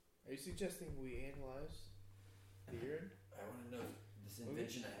 Are you suggesting we analyze the urine? I want to know if this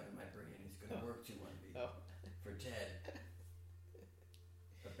invention I have in my brain is going to work 2-1B. Oh. For Ted.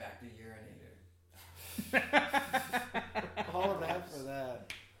 The Bacta urinator. All of that for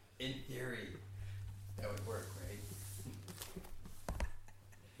that. In theory, that would work, right?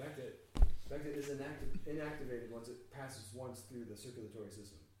 Bacta is inactivated once it passes once through the circulatory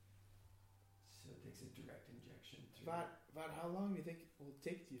system. So it takes a direct injection through Vod, how long do you think it will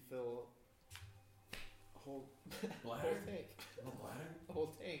take to fill a whole bladder. tank? A bladder? A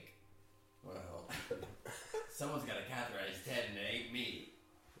whole tank. Well, someone's got to catheterize Ted, and it ain't me.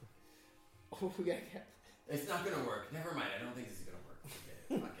 Oh, we gotta get. It's not gonna work. Never mind. I don't think this is gonna work.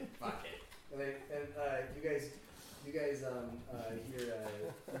 Okay, fuck it. And you guys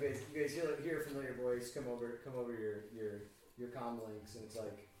hear a familiar voice come over your comm links, and it's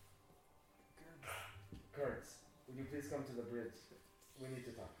like, Kurds, would you please come to the bridge? We need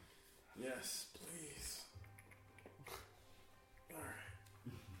to talk. Yes, please. Alright.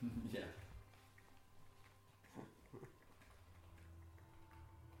 Yeah.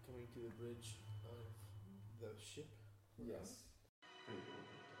 Coming to the bridge of the ship. Yes.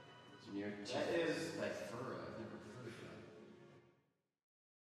 That is like furrow.